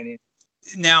my opinion.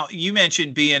 Now, you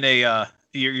mentioned being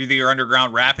you're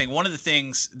underground rapping. One of the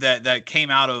things that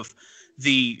came out of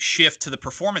the shift to the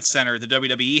Performance Center the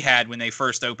WWE had when they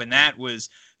first opened that was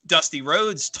Dusty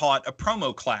Rhodes taught a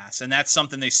promo class, and that's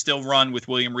something they still run with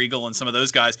William Regal and some of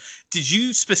those guys. Did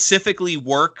you specifically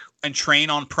work and train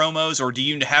on promos, or do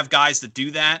you have guys that do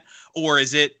that? Or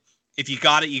is it, if you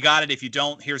got it, you got it. If you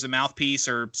don't, here's a mouthpiece,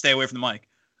 or stay away from the mic?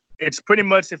 It's pretty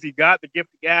much, if you got the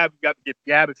gift of gab, you got the gift of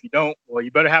gab. If you don't, well,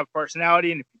 you better have a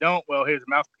personality. And if you don't, well, here's a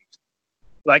mouthpiece.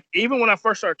 Like, even when I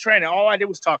first started training, all I did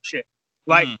was talk shit.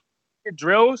 Like,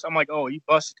 drills, I'm like, oh, you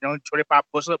busted, 25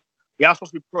 push-ups. Y'all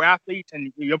supposed to be pro athletes,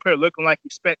 and you're up here looking like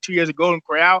you spent 2 years at Golden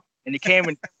Corral, and you can't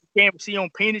even see your own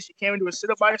penis. You can't even do a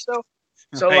sit-up by yourself.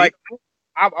 So, like,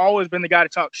 I've always been the guy to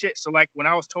talk shit. So, like, when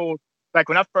I was told, like,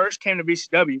 when I first came to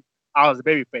VCW, I was a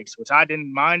babyface, which I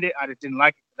didn't mind it. I just didn't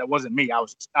like it. That wasn't me.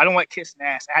 I don't like kissing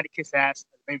ass. I had to kiss ass.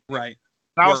 Right.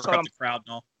 I was telling the crowd,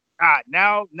 no.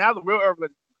 Now the real Irvin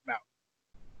come out,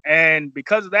 and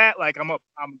because of that, like I'm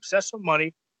obsessed with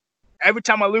money, every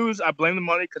time I lose, I blame the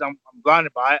money because I'm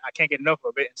blinded by it. I can't get enough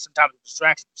of it, and sometimes it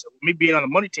distracts me. So with me being on the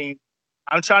money team,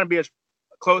 I'm trying to be as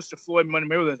close to Floyd Money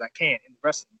Mayweather as I can in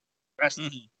wrestling.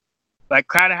 Mm-hmm. Like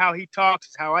kind of how he talks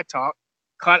is how I talk.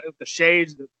 Cut the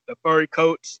shades, the furry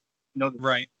coats,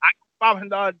 Right. I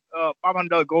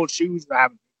 $500 gold shoes that I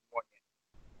haven't worn yet.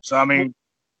 So I mean,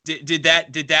 did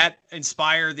that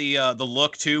inspire the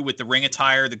look too, with the ring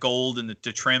attire, the gold and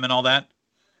the trim and all that?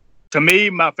 To me,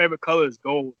 my favorite color is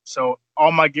gold. So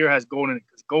all my gear has gold in it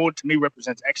because gold to me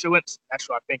represents excellence. That's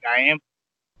what I think I am.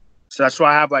 So that's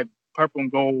why I have like purple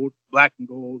and gold, black and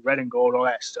gold, red and gold, all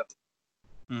that stuff.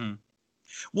 Mm-hmm.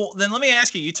 Well, then let me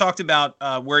ask you. You talked about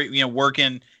where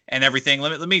working and everything.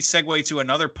 Let me segue to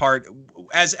another part.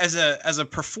 As a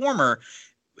performer,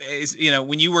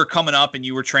 when you were coming up and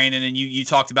you were training, and you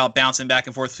talked about bouncing back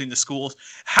and forth between the schools.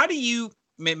 How do you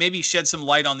maybe shed some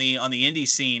light on the indie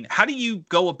scene? How do you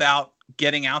go about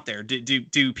getting out there?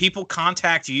 Do people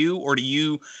contact you, or do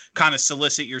you kind of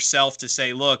solicit yourself to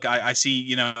say, look, I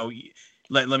see,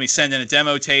 let me send in a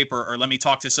demo tape, or let me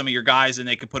talk to some of your guys and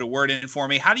they could put a word in for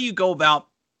me? How do you go about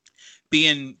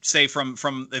being, say, from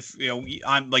if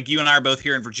I'm like you and I are both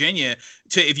here in Virginia,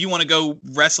 to if you want to go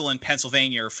wrestle in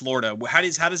Pennsylvania or Florida? How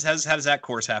does that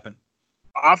course happen?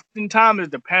 Oftentimes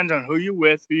it depends on who you're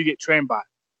with, who you get trained by.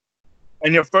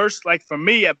 And your first, like for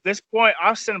me at this point,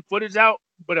 I'll send footage out.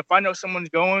 But if I know someone's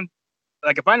going,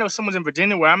 like if I know someone's in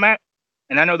Virginia where I'm at,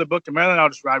 and I know they're booked in Maryland, I'll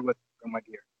just ride with them, my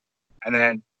gear. And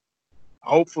then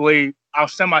hopefully I'll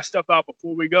send my stuff out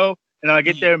before we go. And then I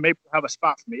get there, maybe have a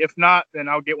spot for me. If not, then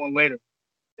I'll get one later.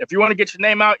 If you want to get your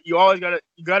name out, you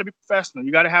gotta be professional.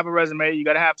 You gotta have a resume. You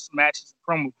gotta have some matches,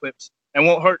 promo clips. And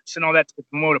won't hurt to send all that to the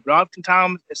promoter. But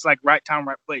oftentimes it's like right time,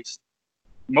 right place.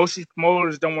 Most of these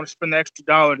promoters don't want to spend the extra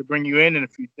dollar to bring you in, and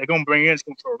if they're gonna bring you in, it's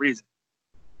going for a reason.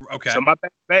 Okay. So my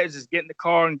best bet is just get in the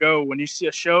car and go. When you see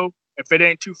a show, if it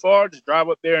ain't too far, just drive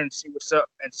up there and see what's up.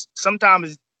 And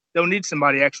sometimes they'll need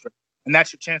somebody extra, and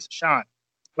that's your chance to shine.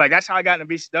 Like that's how I got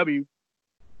into VCW.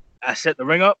 I set the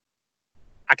ring up.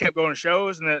 I kept going to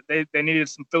shows, and they needed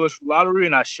some fillers for lottery,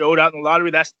 and I showed out in the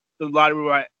lottery. That's the lottery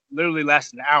where I literally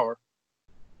lasted an hour.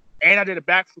 And I did a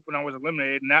backflip when I was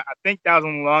eliminated, and I think that was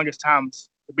one of the longest times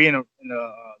to be in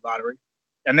the lottery.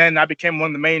 And then I became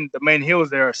one of the main heels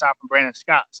there, aside from Brandon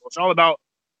Scott. So it's all about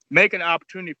making an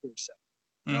opportunity for yourself.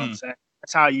 You know what I'm saying?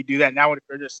 That's how you do that. Now, if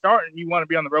you're just starting, you want to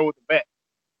be on the road with the vet.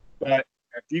 But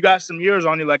if you got some years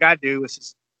on you like I do, it's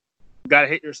just you got to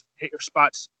hit your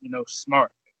spots,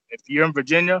 smart. If you're in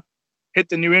Virginia, hit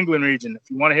the New England region. If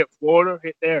you want to hit Florida,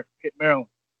 hit there. Hit Maryland.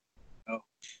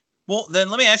 Well, then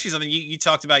let me ask you something. You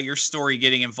talked about your story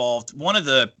getting involved. One of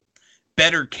the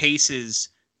better cases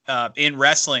in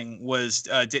wrestling was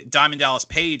Diamond Dallas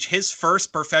Page. His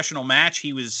first professional match,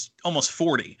 he was almost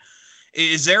 40.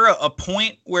 Is there a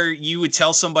point where you would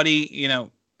tell somebody,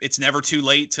 it's never too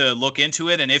late to look into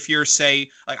it? And if you're,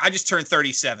 say, like I just turned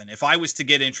 37, if I was to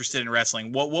get interested in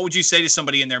wrestling, what would you say to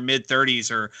somebody in their mid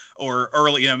 30s or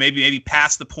early, maybe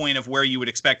past the point of where you would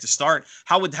expect to start?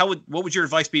 What would your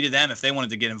advice be to them if they wanted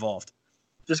to get involved?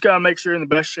 Just gotta make sure you're in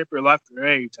the best shape of your life for your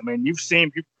age. I mean, you've seen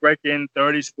people break in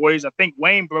 30s, 40s. I think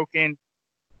Wayne broke in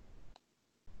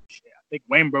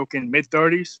mid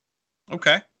 30s.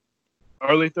 Okay.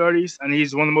 Early 30s, and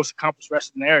he's one of the most accomplished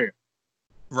wrestlers in the area.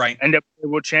 Right. End up a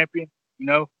world champion,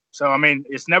 So, I mean,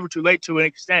 it's never too late to an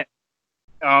extent.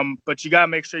 But you got to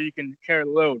make sure you can carry the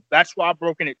load. That's why I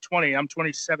broke in at 20. I'm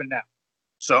 27 now.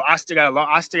 So I still got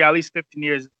at least 15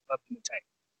 years left in the tank.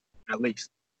 At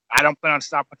least. I don't plan on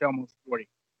stopping until almost 40.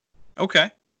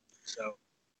 Okay. So.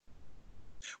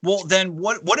 Well, then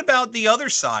what about the other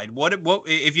side? What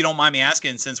if you don't mind me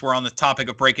asking, since we're on the topic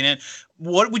of breaking in,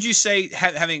 what would you say,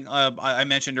 having I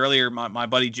mentioned earlier my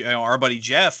buddy, our buddy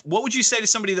Jeff, what would you say to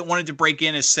somebody that wanted to break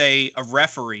in as, say, a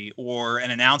referee or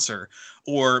an announcer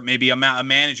or maybe a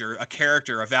manager, a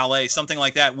character, a valet, something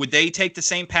like that? Would they take the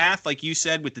same path like you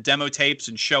said with the demo tapes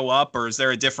and show up, or is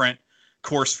there a different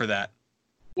course for that?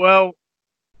 Well,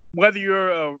 whether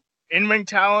you're a in-ring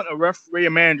talent, a referee, a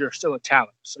manager, is still a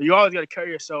talent. So you always got to carry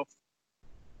yourself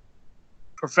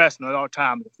professional at all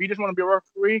times. If you just want to be a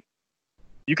referee,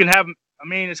 you can have. I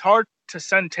mean, it's hard to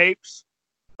send tapes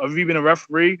of you being a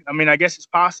referee. I mean, I guess it's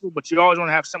possible, but you always want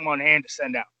to have someone on hand to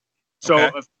send out. So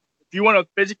okay. if you want to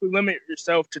physically limit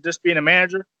yourself to just being a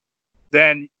manager,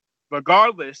 then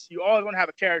regardless, you always want to have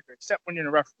a character, except when you're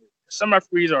a referee. Some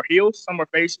referees are heels, some are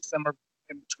faces, some are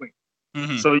in between.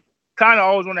 Mm-hmm. So you kind of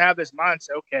always want to have this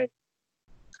mindset, okay,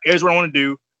 here's what I want to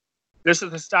do. This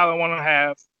is the style I want to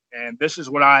have, and this is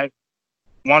what I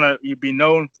want to be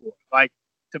known for. Like,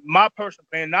 to my personal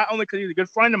opinion, not only because he's a good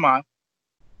friend of mine,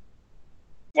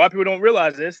 a lot of people don't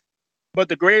realize this, But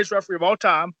the greatest referee of all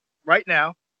time, right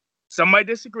now, some might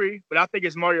disagree, but I think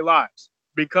it's Marty Elias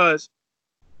because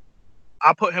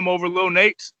I put him over Lil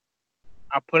Nates.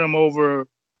 I put him over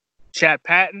Chad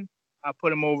Patton. I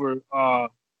put him over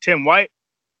Tim White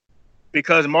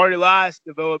because Marty Elias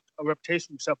developed a reputation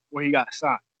for himself before he got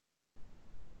signed.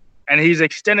 And he's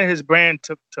extended his brand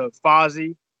to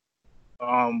Fozzy,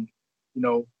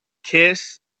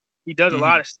 Kiss. He does a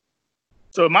lot of stuff.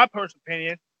 So in my personal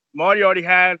opinion, Marty already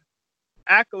had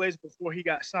accolades before he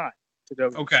got signed to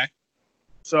WWE. Okay.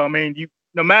 So, I mean,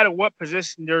 no matter what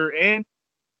position you're in,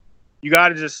 you got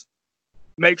to just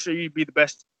make sure you be the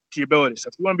best to your ability. So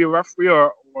if you want to be a referee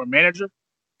or a manager,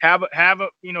 have a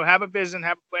vision,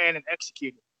 have a plan, and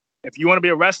execute it. If you want to be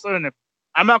a wrestler, and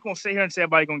I'm not going to sit here and say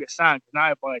everybody's going to get signed because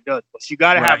not everybody does, but you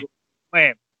got to have a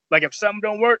plan. Like if something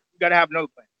don't work, you got to have another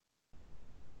plan.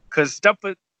 Because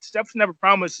stuff's never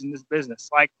promised in this business.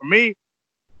 Like for me,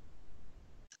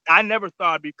 I never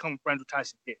thought I'd become friends with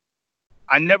Tyson Kidd.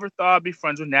 I never thought I'd be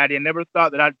friends with Natty. I never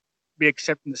thought that I'd be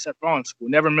accepted in the Seth Rollins school.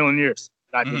 Never in a million years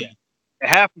did I do that. It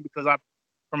happened because I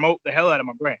promote the hell out of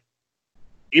my brand.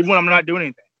 Even when I'm not doing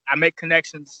anything, I make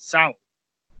connections silently.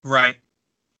 Right.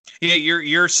 Yeah,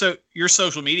 your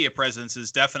social media presence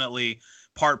is definitely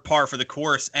par for the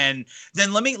course. And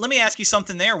then let me ask you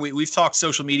something there. We've talked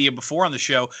social media before on the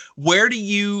show. Where do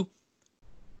you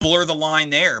blur the line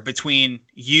there between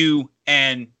you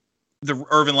and the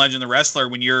Irvin Legend, the wrestler,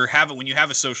 when you have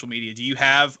a social media? Do you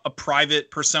have a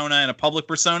private persona and a public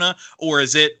persona, or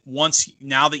is it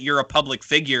now that you're a public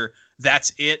figure,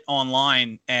 that's it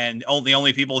online, and the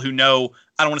only people who know,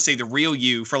 I don't want to say the real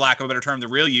you, for lack of a better term, the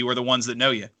real you are the ones that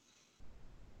know you?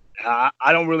 I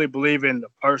don't really believe in the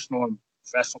personal and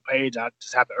professional page. I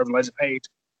just have the Irvin Legend page,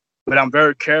 but I'm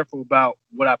very careful about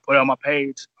what I put on my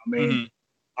page. I mean,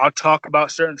 I'll talk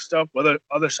about certain stuff, but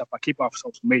other stuff I keep off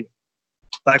social media.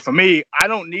 Like for me, I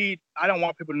don't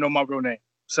want people to know my real name.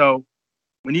 So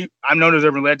I'm known as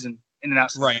Irvin Legend in and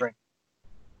outside the ring.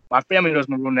 My family knows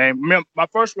my real name. My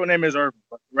first real name is Irvin,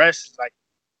 but the rest is like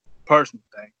a personal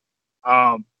thing.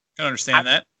 I can understand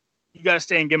that. You got to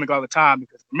stay in gimmick all the time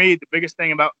because for me, the biggest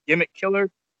thing about gimmick killer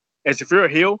is if you're a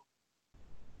heel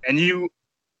and you,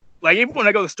 like even when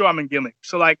I go to the store, I'm in gimmick.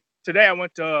 So like today I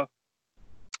went to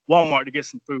Walmart to get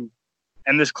some food.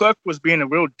 And this clerk was being a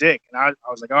real dick, and I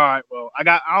was like, all right, well, I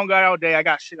don't got all day. I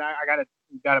got shit. I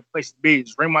got a place to be.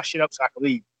 Just ring my shit up so I can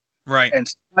leave. Right.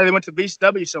 And they went to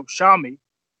VCW, so saw me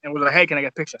and was like, hey, can I get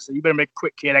a picture? I said, you better make it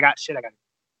quick, kid. I got shit.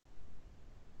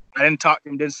 I didn't talk to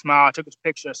him, didn't smile. I took his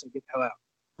picture. I said, get the hell out.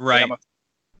 Right.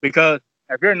 Because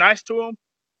if you're nice to him,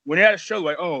 when you're at a show,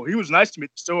 like, oh, he was nice to me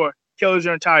at the store, kills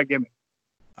your entire gimmick.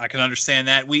 I can understand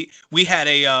that. We had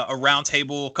a round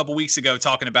table a couple weeks ago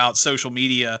talking about social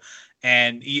media.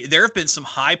 And there have been some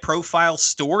high-profile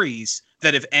stories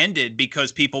that have ended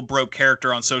because people broke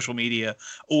character on social media.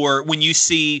 Or when you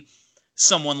see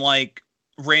someone like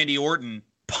Randy Orton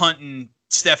punting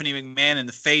Stephanie McMahon in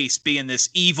the face, being this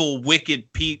evil, wicked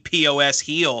POS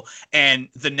heel, and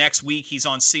the next week he's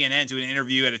on CNN doing an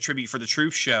interview at a Tribute for the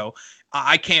Truth show.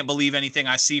 I can't believe anything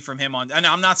I see from him on. And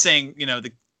I'm not saying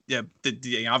the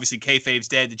obviously kayfabe's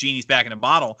dead, the genie's back in a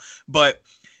bottle, but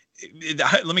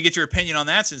let me get your opinion on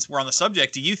that since we're on the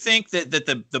subject. Do you think that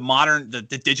the modern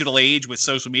digital age with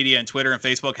social media and Twitter and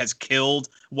Facebook has killed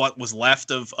what was left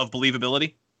of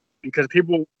believability? Because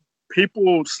people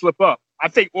slip up. I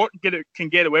think Orton can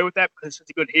get away with that because he's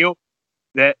a good heel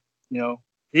that,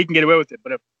 he can get away with it.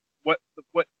 But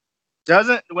what I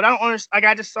don't understand, like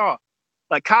I just saw,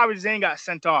 like Kairi Sane got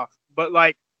sent off, but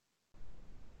like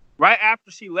right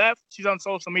after she left, she's on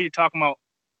social media talking about,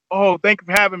 oh, thank you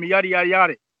for having me, yada, yada,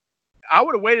 yada. I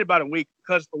would have waited about a week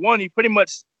because, for one, he pretty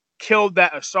much killed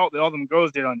that assault that all them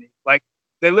girls did on you. Like,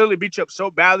 they literally beat you up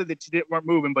so badly that you weren't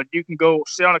moving, but you can go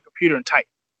sit on a computer and type.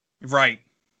 Right.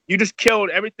 You just killed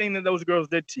everything that those girls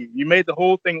did to you. You made the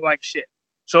whole thing like shit.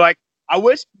 So, like, I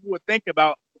wish people would think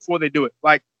about before they do it.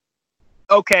 Like,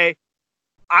 okay,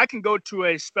 I can go to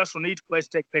a special needs place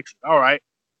to take pictures. All right.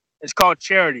 It's called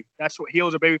charity. That's what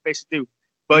heels or babyfaces do.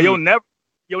 But you'll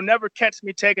never catch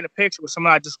me taking a picture with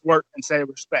someone I just worked and say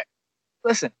respect.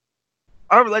 Listen,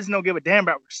 our legends don't give a damn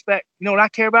about respect. You know what I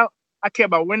care about? I care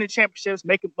about winning championships,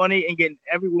 making money, and getting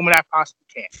every woman I possibly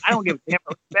can. I don't give a damn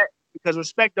about respect because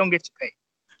respect don't get you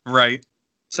paid. Right.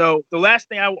 So the last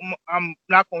thing I'm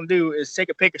not going to do is take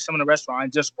a picture of someone in a restaurant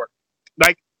and just work.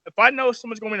 Like, if I know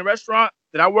someone's going in a restaurant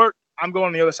that I work, I'm going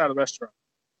on the other side of the restaurant.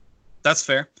 That's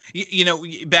fair.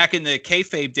 Back in the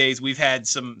kayfabe days, we've had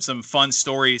some fun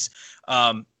stories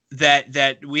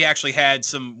that we actually had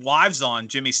some wives on,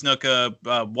 Jimmy Snuka,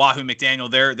 Wahoo McDaniel,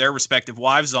 their respective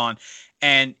wives on.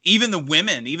 And even the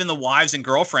women, even the wives and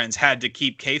girlfriends had to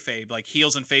keep kayfabe. Like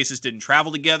heels and faces didn't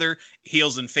travel together.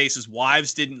 Heels and faces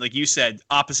wives didn't, like you said,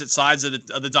 opposite sides of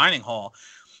the dining hall.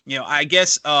 I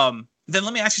guess then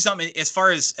let me ask you something. As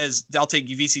far as I'll take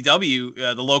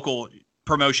VCW, the local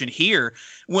promotion here,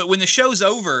 when the show's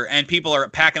over and people are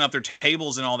packing up their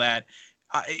tables and all that,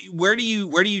 where do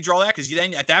you draw that? Because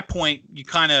then at that point you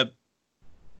kind of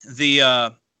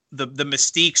the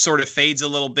mystique sort of fades a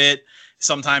little bit.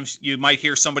 Sometimes you might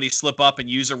hear somebody slip up and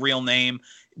use a real name.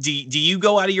 Do you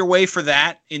go out of your way for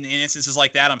that in instances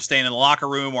like that? I'm staying in the locker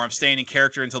room or I'm staying in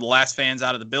character until the last fan's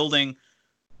out of the building.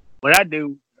 What I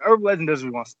do, Urban Legend does what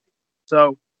he wants to do.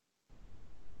 So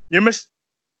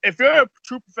if you're a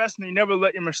true professional, you never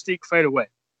let your mystique fade away.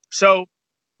 So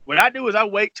what I do is I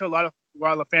wait till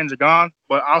while the fans are gone,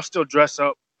 but I'll still dress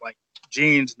up like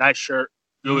jeans, nice shirt,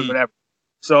 really whatever.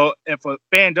 So if a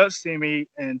fan does see me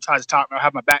and tries to talk, I'll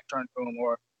have my back turned to him,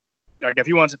 or like if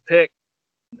he wants a pick,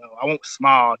 I won't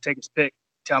smile. I'll take his pick,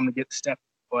 tell him to get the step.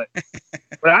 But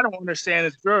what I don't understand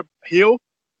is if you're a heel,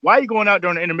 why are you going out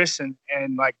during the intermission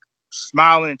and like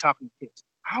smiling and talking to kids?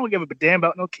 I don't give a damn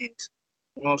about no kids.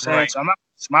 You know what I'm saying? Right. So I'm not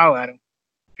going to smile at them.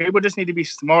 People just need to be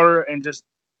smarter and just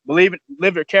live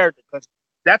their character, because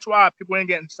that's why people ain't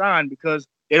getting signed, because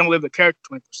they don't live the character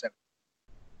 24/7.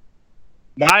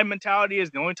 My mentality is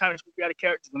the only time people get out of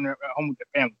character is when they're at home with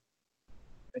their family.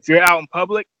 If you're out in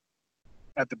public,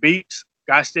 at the beach,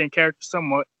 guys stay in character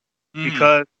somewhat,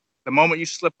 because the moment you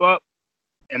slip up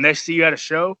and they see you at a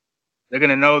show, they're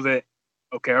gonna know that,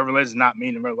 okay, Irvin is not me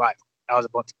in real life. That was a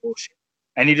bunch of bullshit.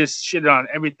 And you just shit on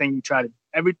everything you try to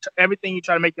everything you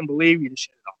try to make them believe, you just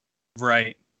shit it on.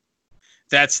 Right.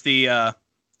 That's the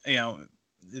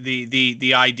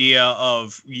the idea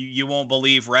of you won't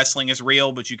believe wrestling is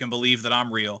real, but you can believe that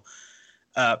I'm real.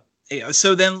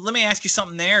 So then let me ask you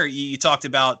something there. You talked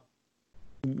about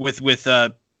with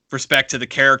respect to the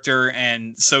character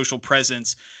and social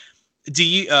presence. Do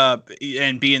you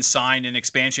and being signed and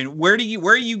expansion, where do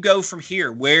you go from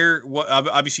here?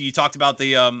 Obviously you talked about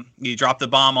the you dropped the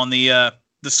bomb on the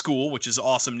school, which is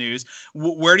awesome news.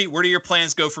 Where do your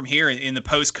plans go from here in the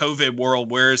post-COVID world?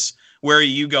 Where are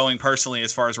you going personally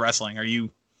as far as wrestling? Are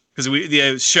you, because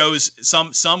the shows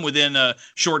some within a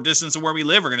short distance of where we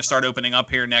live are going to start opening up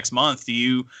here next month. Do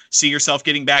you see yourself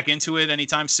getting back into it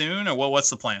anytime soon, or what's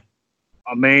the plan?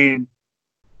 I mean,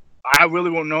 I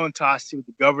really won't know until I see what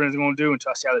the governor's going to do,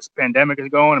 until I see how this pandemic is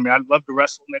going. I mean, I'd love to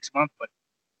wrestle next month, but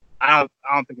I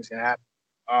don't think it's going to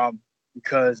happen,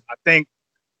 because I think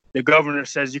the governor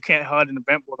says you can't hold an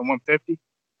event more than 150,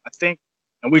 I think,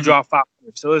 and we draw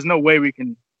 500. So there's no way we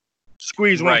can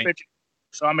squeeze 150.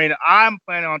 So, I mean, I'm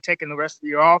planning on taking the rest of the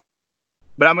year off,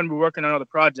 but I'm going to be working on other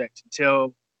projects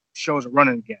until shows are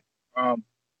running again. I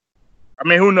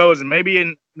mean, who knows? And maybe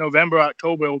in November,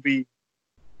 October, it will be,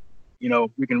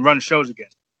 we can run shows again.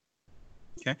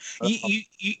 Okay.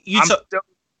 I'm still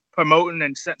promoting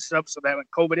and setting stuff so that when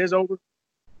COVID is over,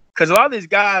 because a lot of these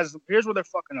guys, here's where they're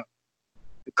fucking up.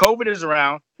 The COVID is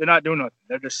around. They're not doing nothing.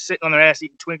 They're just sitting on their ass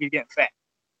eating Twinkies, getting fat.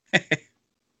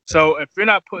 So if you're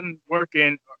not putting work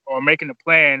in or making a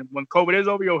plan, when COVID is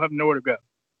over, you'll have nowhere to go.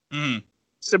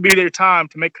 This will be their time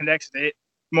to make connections. They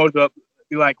promote up.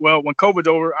 Be like, well, when COVID's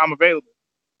over, I'm available.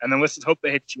 And then let's just hope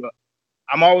they hit you up.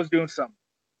 I'm always doing something.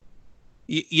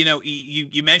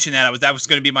 You mentioned that was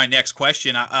going to be my next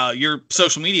question. Your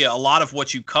social media, a lot of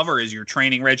what you cover is your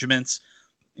training regimens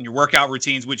and your workout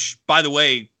routines, which, by the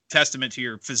way, testament to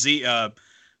your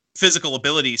physical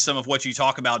ability, some of what you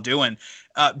talk about doing.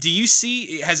 Do you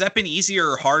see, has that been easier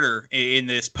or harder in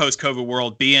this post-COVID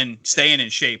world, staying in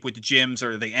shape with the gyms?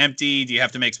 Are they empty? Do you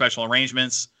have to make special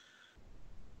arrangements?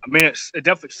 I mean, it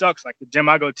definitely sucks. Like the gym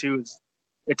I go to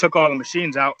it took all the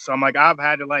machines out. So I'm like, I've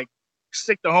had to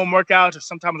stick to home workouts, or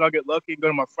sometimes I'll get lucky and go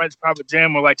to my friend's private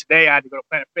gym, or like today I had to go to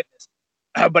Planet Fitness.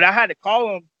 But I had to call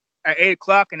them at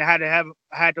 8:00 and I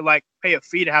had to pay a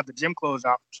fee to have the gym closed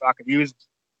out so I could use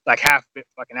half of it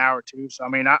for an hour or two. So I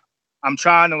mean, I'm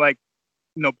trying to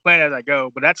plan as I go,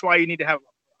 but that's why you need to have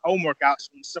home workouts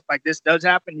when stuff like this does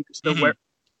happen. You can still work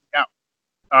out.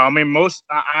 I mean,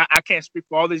 I can't speak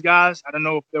for all these guys. I don't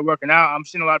know if they're working out. I'm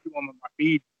seeing a lot of people on my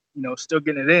feed, still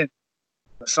getting it in,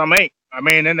 but some ain't. I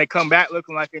mean, then they come back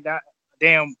looking like a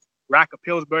damn rack of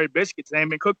Pillsbury biscuits. They ain't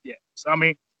been cooked yet. So I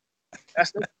mean,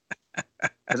 that's the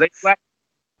because they flat.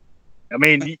 I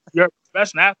mean, you're a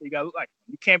professional athlete. You gotta look like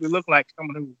them. You can't be looking like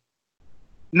someone who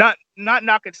not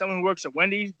knocking someone who works at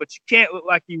Wendy's, but you can't look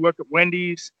like you work at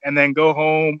Wendy's and then go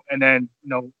home and then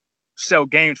sell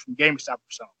games from GameStop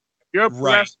or something. If you're a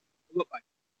professional, you look like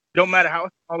it. Don't matter how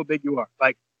small or big you are.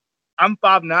 Like I'm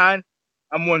 5'9",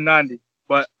 I'm 190,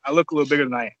 but I look a little bigger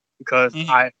than I am because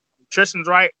I nutrition's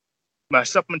right, my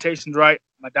supplementation's right,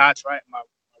 my diet's right, my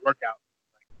workout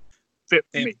fit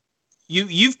for me.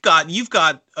 You've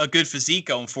got a good physique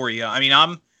going for you. I mean,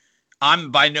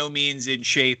 I'm by no means in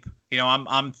shape. You know,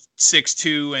 I'm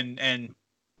 6'2" and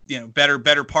you know,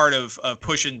 better part of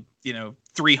pushing, you know,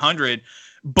 300.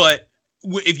 But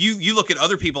if you look at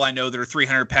other people I know that are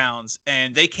 300 pounds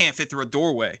and they can't fit through a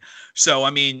doorway. So,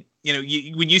 I mean, you know,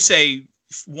 when you say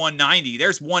 190,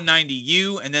 there's 190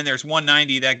 you, and then there's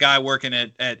 190 that guy working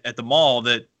at the mall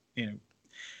that, you know.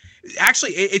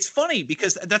 Actually, it's funny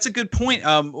because that's a good point.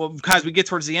 As we get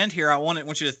towards the end here, I want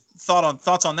you to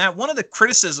thoughts on that. One of the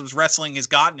criticisms wrestling has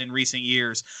gotten in recent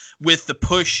years with the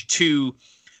push to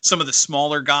some of the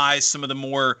smaller guys, some of the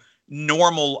more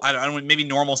normal. I don't maybe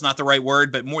normal is not the right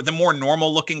word, but the more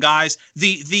normal looking guys.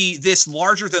 This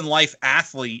larger than life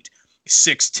athlete,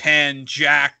 6'10",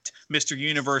 jacked, Mr.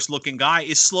 Universe looking guy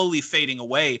is slowly fading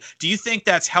away. Do you think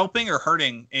that's helping or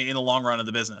hurting in the long run of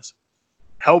the business?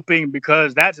 Helping,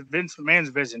 because that's Vince McMahon's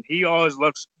vision. He always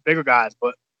looks bigger guys,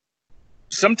 but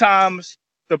sometimes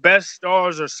the best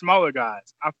stars are smaller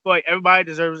guys. I feel like everybody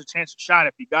deserves a chance to shine.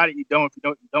 If you got it, you don't. If you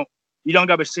don't, you don't. You don't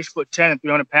got to be 6'10" and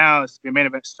 300 pounds to be a main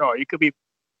event star. You could be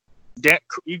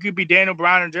Daniel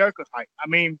Bryan and Jericho's height. I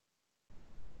mean,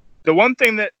 the one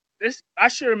thing that I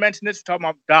should have mentioned this talking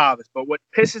about Davis, but what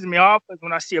pisses me off is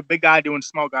when I see a big guy doing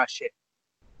small guy shit.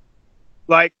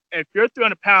 Like, if you're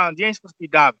 300 pounds, you ain't supposed to be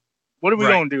Davis. What are we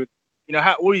going to do? You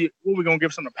know, what are we going to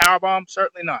give someone a power bomb?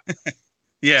 Certainly not.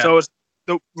 Yeah. So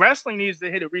the wrestling needs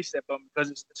to hit a reset button because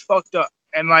it's fucked up.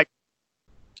 And, like,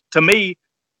 to me,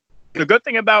 the good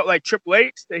thing about, like, Triple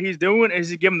H that he's doing is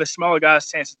he's giving the smaller guys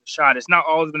chances to shine. It's not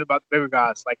always been about the bigger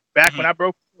guys. Like, back when I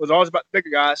broke, it was always about the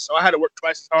bigger guys, so I had to work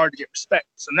twice as hard to get respect.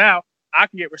 So now I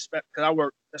can get respect because I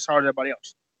work as hard as everybody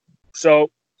else.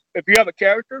 So if you have a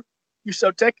character, you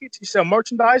sell tickets, you sell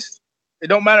merchandise, it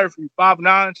don't matter if you're 5'9",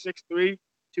 6'3",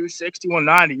 260,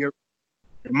 190. You're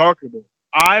marketable.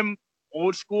 I'm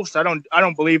old school, so I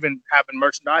don't believe in having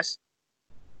merchandise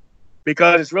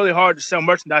because it's really hard to sell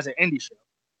merchandise at indie show.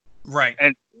 Right.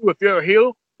 And if you're a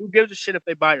heel, who gives a shit if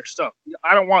they buy your stuff?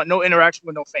 I don't want no interaction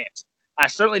with no fans. I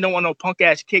certainly don't want no punk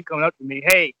ass kid coming up to me.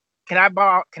 Hey, can I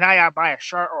buy a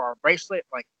shirt or a bracelet?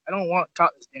 Like, I don't want to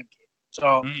talk to this damn kid.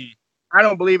 So I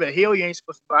don't believe a heel. You ain't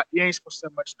supposed to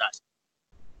sell merchandise.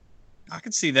 I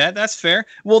can see that. That's fair.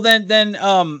 Well, then,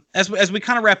 as we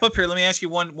kind of wrap up here, let me ask you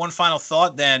one final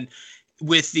thought. Then,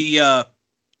 with the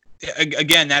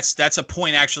again, that's a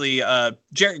point actually.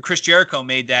 Chris Jericho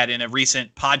made that in a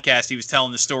recent podcast. He was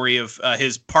telling the story of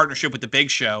his partnership with the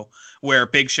Big Show, where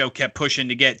Big Show kept pushing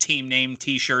to get team name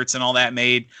T-shirts and all that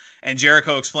made. And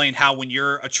Jericho explained how when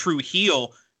you're a true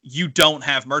heel, you don't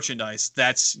have merchandise.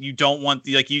 You don't want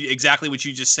exactly what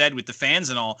you just said with the fans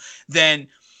and all. Then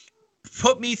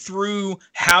put me through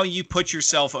how you put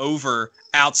yourself over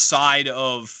outside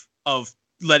of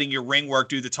letting your ring work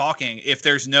do the talking. If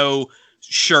there's no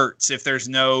shirts,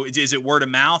 is it word of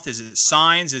mouth? Is it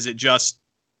signs? Is it just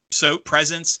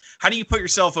presence? How do you put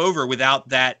yourself over without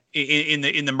that in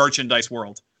the merchandise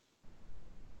world?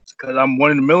 Because I'm one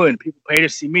in a million. People pay to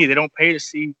see me. They don't pay to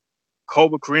see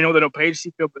Cobra Carino. They don't pay to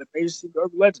see Phil, but they pay to see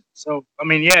Urban Legend. So, I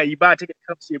mean, yeah, you buy a ticket to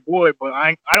come see your boy, but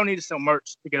I don't need to sell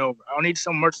merch to get over. I don't need to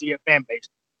sell merch to get a fan base.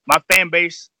 My fan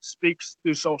base speaks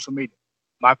through social media.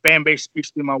 My fan base speaks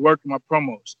through my work and my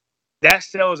promos. That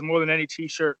sells more than any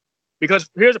T-shirt. Because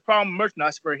here's a problem with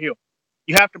merchandise for a heel.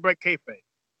 You have to break kayfabe.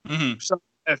 Mm-hmm. So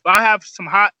if I have some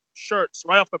hot shirts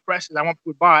right off the presses I want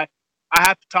people to buy, I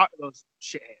have to talk to those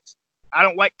shitheads. I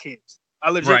don't like kids. I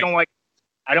legit don't like.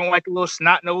 I don't like the little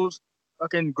snot-nosed,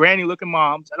 fucking granny-looking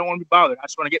moms. I don't want to be bothered. I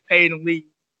just want to get paid and leave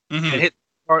and hit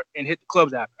the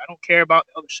clubs after. I don't care about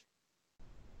the other shit.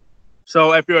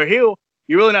 So if you're a heel,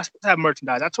 you're really not supposed to have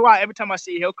merchandise. That's why every time I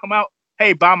see a heel come out,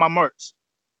 hey, buy my merch.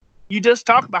 You just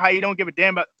talk about how you don't give a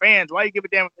damn about the fans. Why do you give a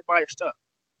damn if they buy your stuff?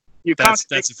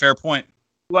 That's a fair point.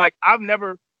 Like, I've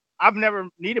never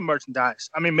needed merchandise.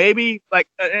 I mean, maybe like,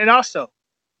 and also,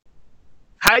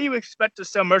 how you expect to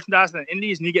sell merchandise in the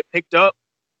indies and you get picked up?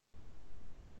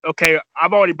 Okay,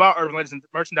 I've already bought Urban Legends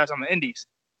merchandise on the indies,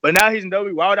 but now he's in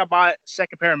W. Why would I buy a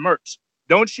second pair of merch?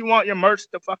 Don't you want your merch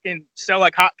to fucking sell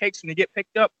like hotcakes when you get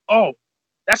picked up? Oh,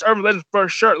 that's Urban Legends'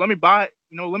 first shirt. Let me buy it.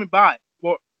 Let me buy it.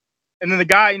 Well, and then the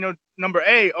guy, number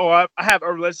A, I have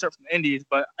Urban Legends shirt from the indies,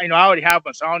 but I already have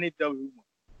one, so I don't need W one.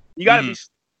 You gotta be,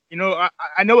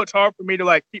 I know it's hard for me to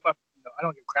like keep my. I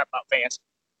don't give a crap about fans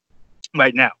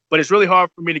right now, but it's really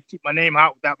hard for me to keep my name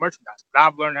out without merchandise. But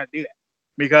I've learned how to do that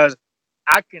because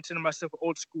I consider myself an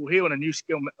old school heel in a new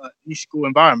school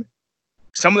environment.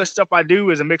 Some of the stuff I do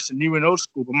is a mix of new and old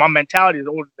school, but my mentality is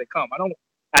old as they come.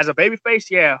 As a babyface,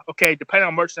 yeah, okay, depending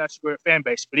on merchandise, you're a fan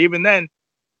base. But even then,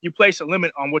 you place a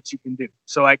limit on what you can do.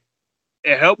 So, like,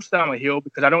 it helps that I'm a heel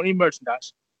because I don't need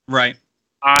merchandise. Right.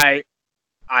 I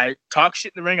talk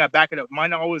shit in the ring. I back it up. Might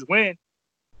not always win,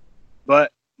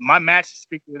 but my matches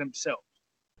speak for themselves.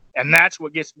 And that's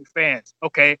what gets me fans.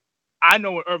 Okay, I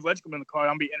know when Irvin come in the card,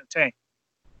 I'm going to be entertained.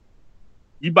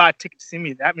 You buy a ticket to see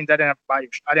me, that means I didn't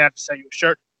have to sell you a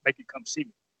shirt to make you come see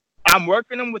me. I'm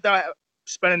working them without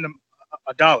spending them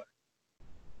a dollar.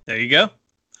 There you go.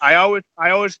 I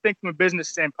always think from a business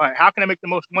standpoint, how can I make the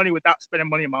most money without spending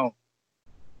money of my own?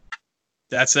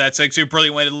 That's actually a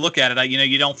brilliant way to look at it.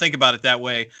 You don't think about it that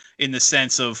way in the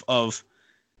sense of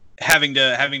having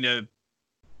to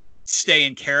stay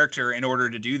in character in order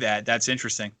to do that. That's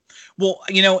interesting. Well,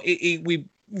 we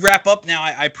wrap up now.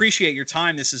 I appreciate your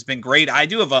time. This has been great. I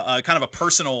do have a kind of a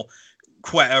personal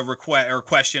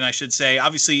question, I should say.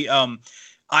 Obviously, I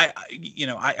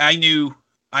knew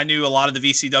a lot of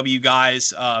the VCW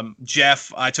guys.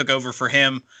 Jeff, I took over for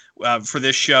him for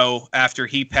this show after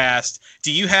he passed.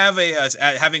 Do you have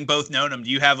having both known him, do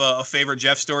you have a favorite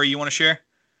Jeff story you want to share?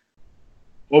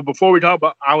 Well, before we talk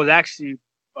about, I was actually,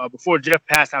 before Jeff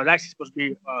passed, I was actually supposed to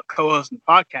be co-hosting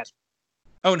the podcast.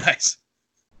 Oh, nice.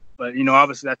 But,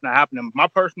 obviously that's not happening. My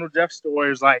personal Jeff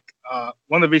story is like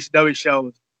one of the VCW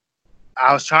shows,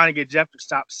 I was trying to get Jeff to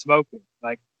stop smoking,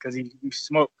 like, because he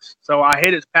smokes. So I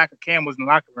hid his pack of Camels in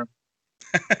the locker room.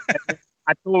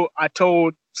 I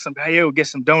told some guy, yo, get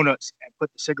some donuts and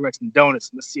put the cigarettes in the donuts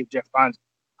and let's see if Jeff finds them.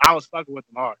 I was fucking with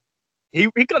him hard. He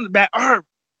comes back, Irv,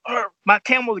 my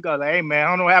Camels go. Like, hey, man, I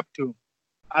don't know what happened to him.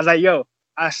 I was like, yo,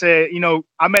 I said,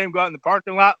 I made him go out in the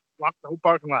parking lot, walk the whole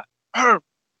parking lot. Irv,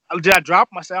 did I drop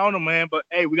him? I said, I don't know, man, but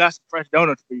hey, we got some fresh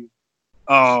donuts for you.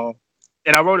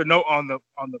 And I wrote a note on the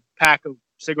pack of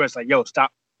cigarettes like, yo,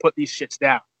 stop, put these shits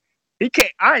down. He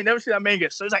can't. I ain't never seen that man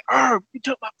get so. He's like, Irv, you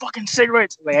took my fucking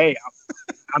cigarettes. I'm like, hey,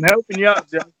 I'm helping you out,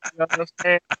 Jeff. You know what I'm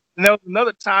saying? And there was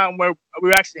another time where we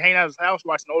were actually hanging out at his house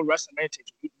watching old wrestling tapes,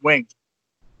 eating wings.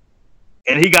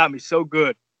 And he got me so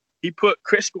good. He put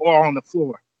Crisco oil on the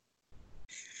floor.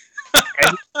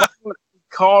 And he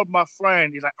called my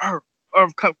friend. He's like, Irv,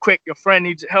 come quick. Your friend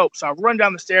needs help. So I run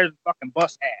down the stairs and fucking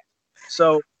bust ass.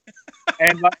 So,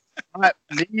 and my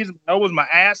knees, that was my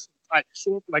ass, like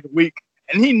sore for like a week.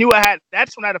 And he knew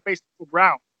that's when I had to face the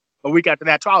ground a week after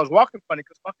that. So I was walking funny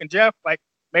because fucking Jeff, like,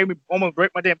 made me almost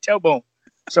break my damn tailbone.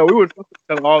 So we would fuck each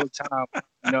other all the time.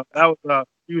 That was,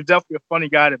 he was definitely a funny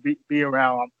guy to be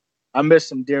around. I miss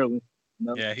him dearly.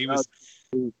 Yeah, he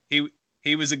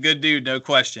was a good dude, no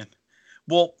question.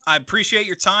 Well, I appreciate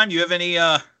your time. Do you have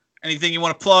anything you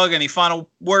want to plug? Any final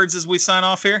words as we sign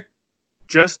off here?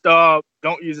 Just don't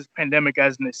use this pandemic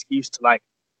as an excuse to like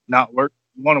not work.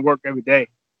 You want to work every day.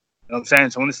 You know what I'm saying?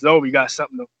 So when this is over, you got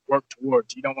something to work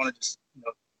towards. You don't want to just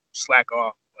slack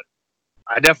off. But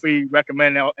I definitely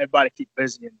recommend everybody keep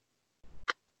busy and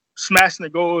smashing the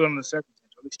goal on the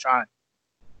circumstance, at least trying.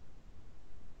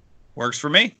 Works for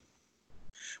me.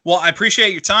 Well, I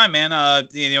appreciate your time, man.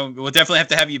 We'll definitely have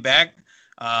to have you back.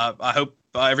 I hope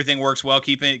everything works well.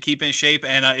 Keep in shape,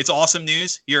 and it's awesome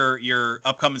news. Your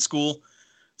upcoming school,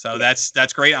 so that's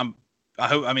great.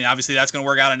 Obviously that's going to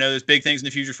work out. I know there's big things in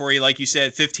the future for you. Like you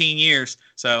said, 15 years.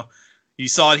 So you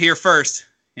saw it here first.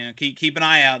 Keep an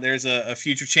eye out. There's a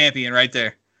future champion right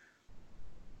there.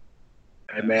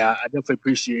 Hey, man, I definitely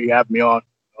appreciate you having me on.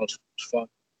 It was fun.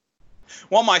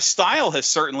 Well, my style has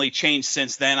certainly changed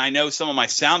since then. I know some of my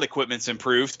sound equipment's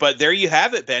improved, but there you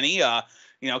have it, Benny. A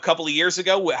couple of years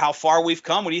ago, how far we've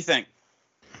come. What do you think?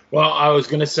 Well, I was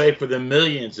going to say for the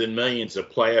millions and millions of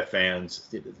Playa fans,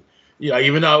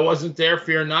 even though I wasn't there,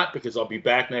 fear not, because I'll be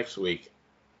back next week.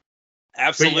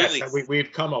 Absolutely. Yes,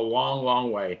 we've come a long,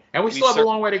 long way. And we still have a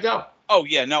long way to go. Oh,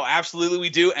 yeah. No, absolutely we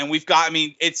do. And we've got,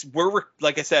 we're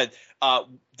like I said,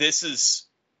 this is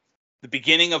the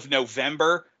beginning of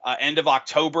November, end of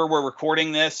October. We're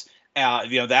recording this,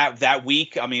 that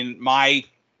week.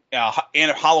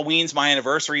 Halloween's my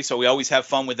anniversary, so we always have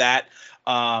fun with that.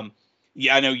 I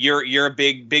know you're a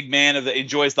big man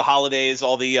enjoys the holidays.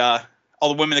 All the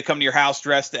women that come to your house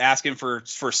dressed asking for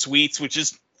sweets, which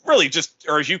is really just,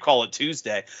 or as you call it,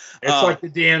 Tuesday. It's like the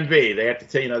DMV. They have to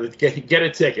tell get a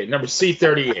ticket, number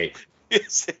C38.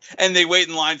 And they wait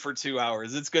in line for 2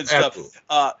 hours. It's good stuff.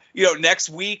 Next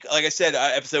week, like I said,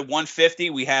 episode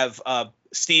 150, we have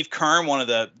Steve Kern, one of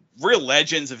the real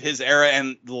legends of his era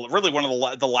and really one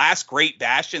of the last great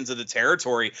bastions of the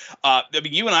territory.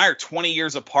 You and I are 20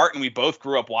 years apart, and we both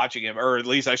grew up watching him, or at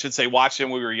least I should say watched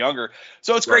him when we were younger.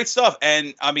 So it's great stuff.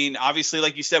 And obviously,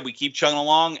 like you said, we keep chugging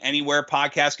along. Anywhere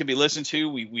podcasts can be listened to,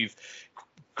 we've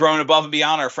Growing Above and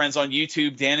Beyond, our friends on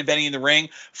YouTube, Dan and Benny in the Ring.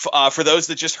 For those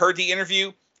that just heard the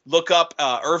interview, look up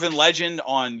Irvin Legend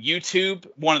on YouTube.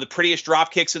 One of the prettiest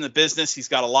drop kicks in the business. He's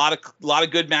got a lot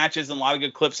of good matches and a lot of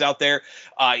good clips out there.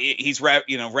 He's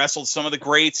wrestled some of the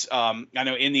greats. I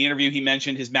know in the interview he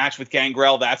mentioned his match with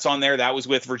Gangrel. That's on there. That was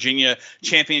with Virginia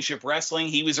Championship Wrestling.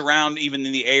 He was around even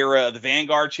in the era of the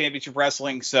Vanguard Championship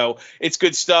Wrestling. So it's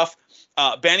good stuff.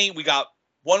 Benny, we got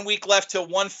 1 week left till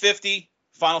 150.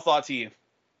 Final thought to you.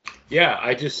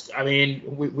 Yeah,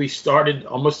 we started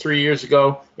almost 3 years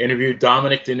ago, interviewed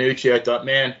Dominic DeNucci. I thought,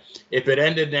 man, if it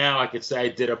ended now, I could say I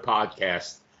did a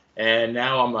podcast. And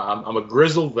now I'm a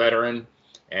grizzled veteran,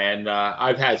 and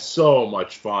I've had so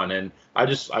much fun, and I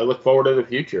look forward to the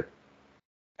future.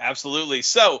 Absolutely.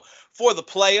 So for the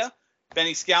playa,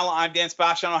 Benny Scala, I'm Dan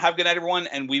Spasciano. Have a good night, everyone,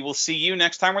 and we will see you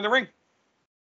next time we're in the ring.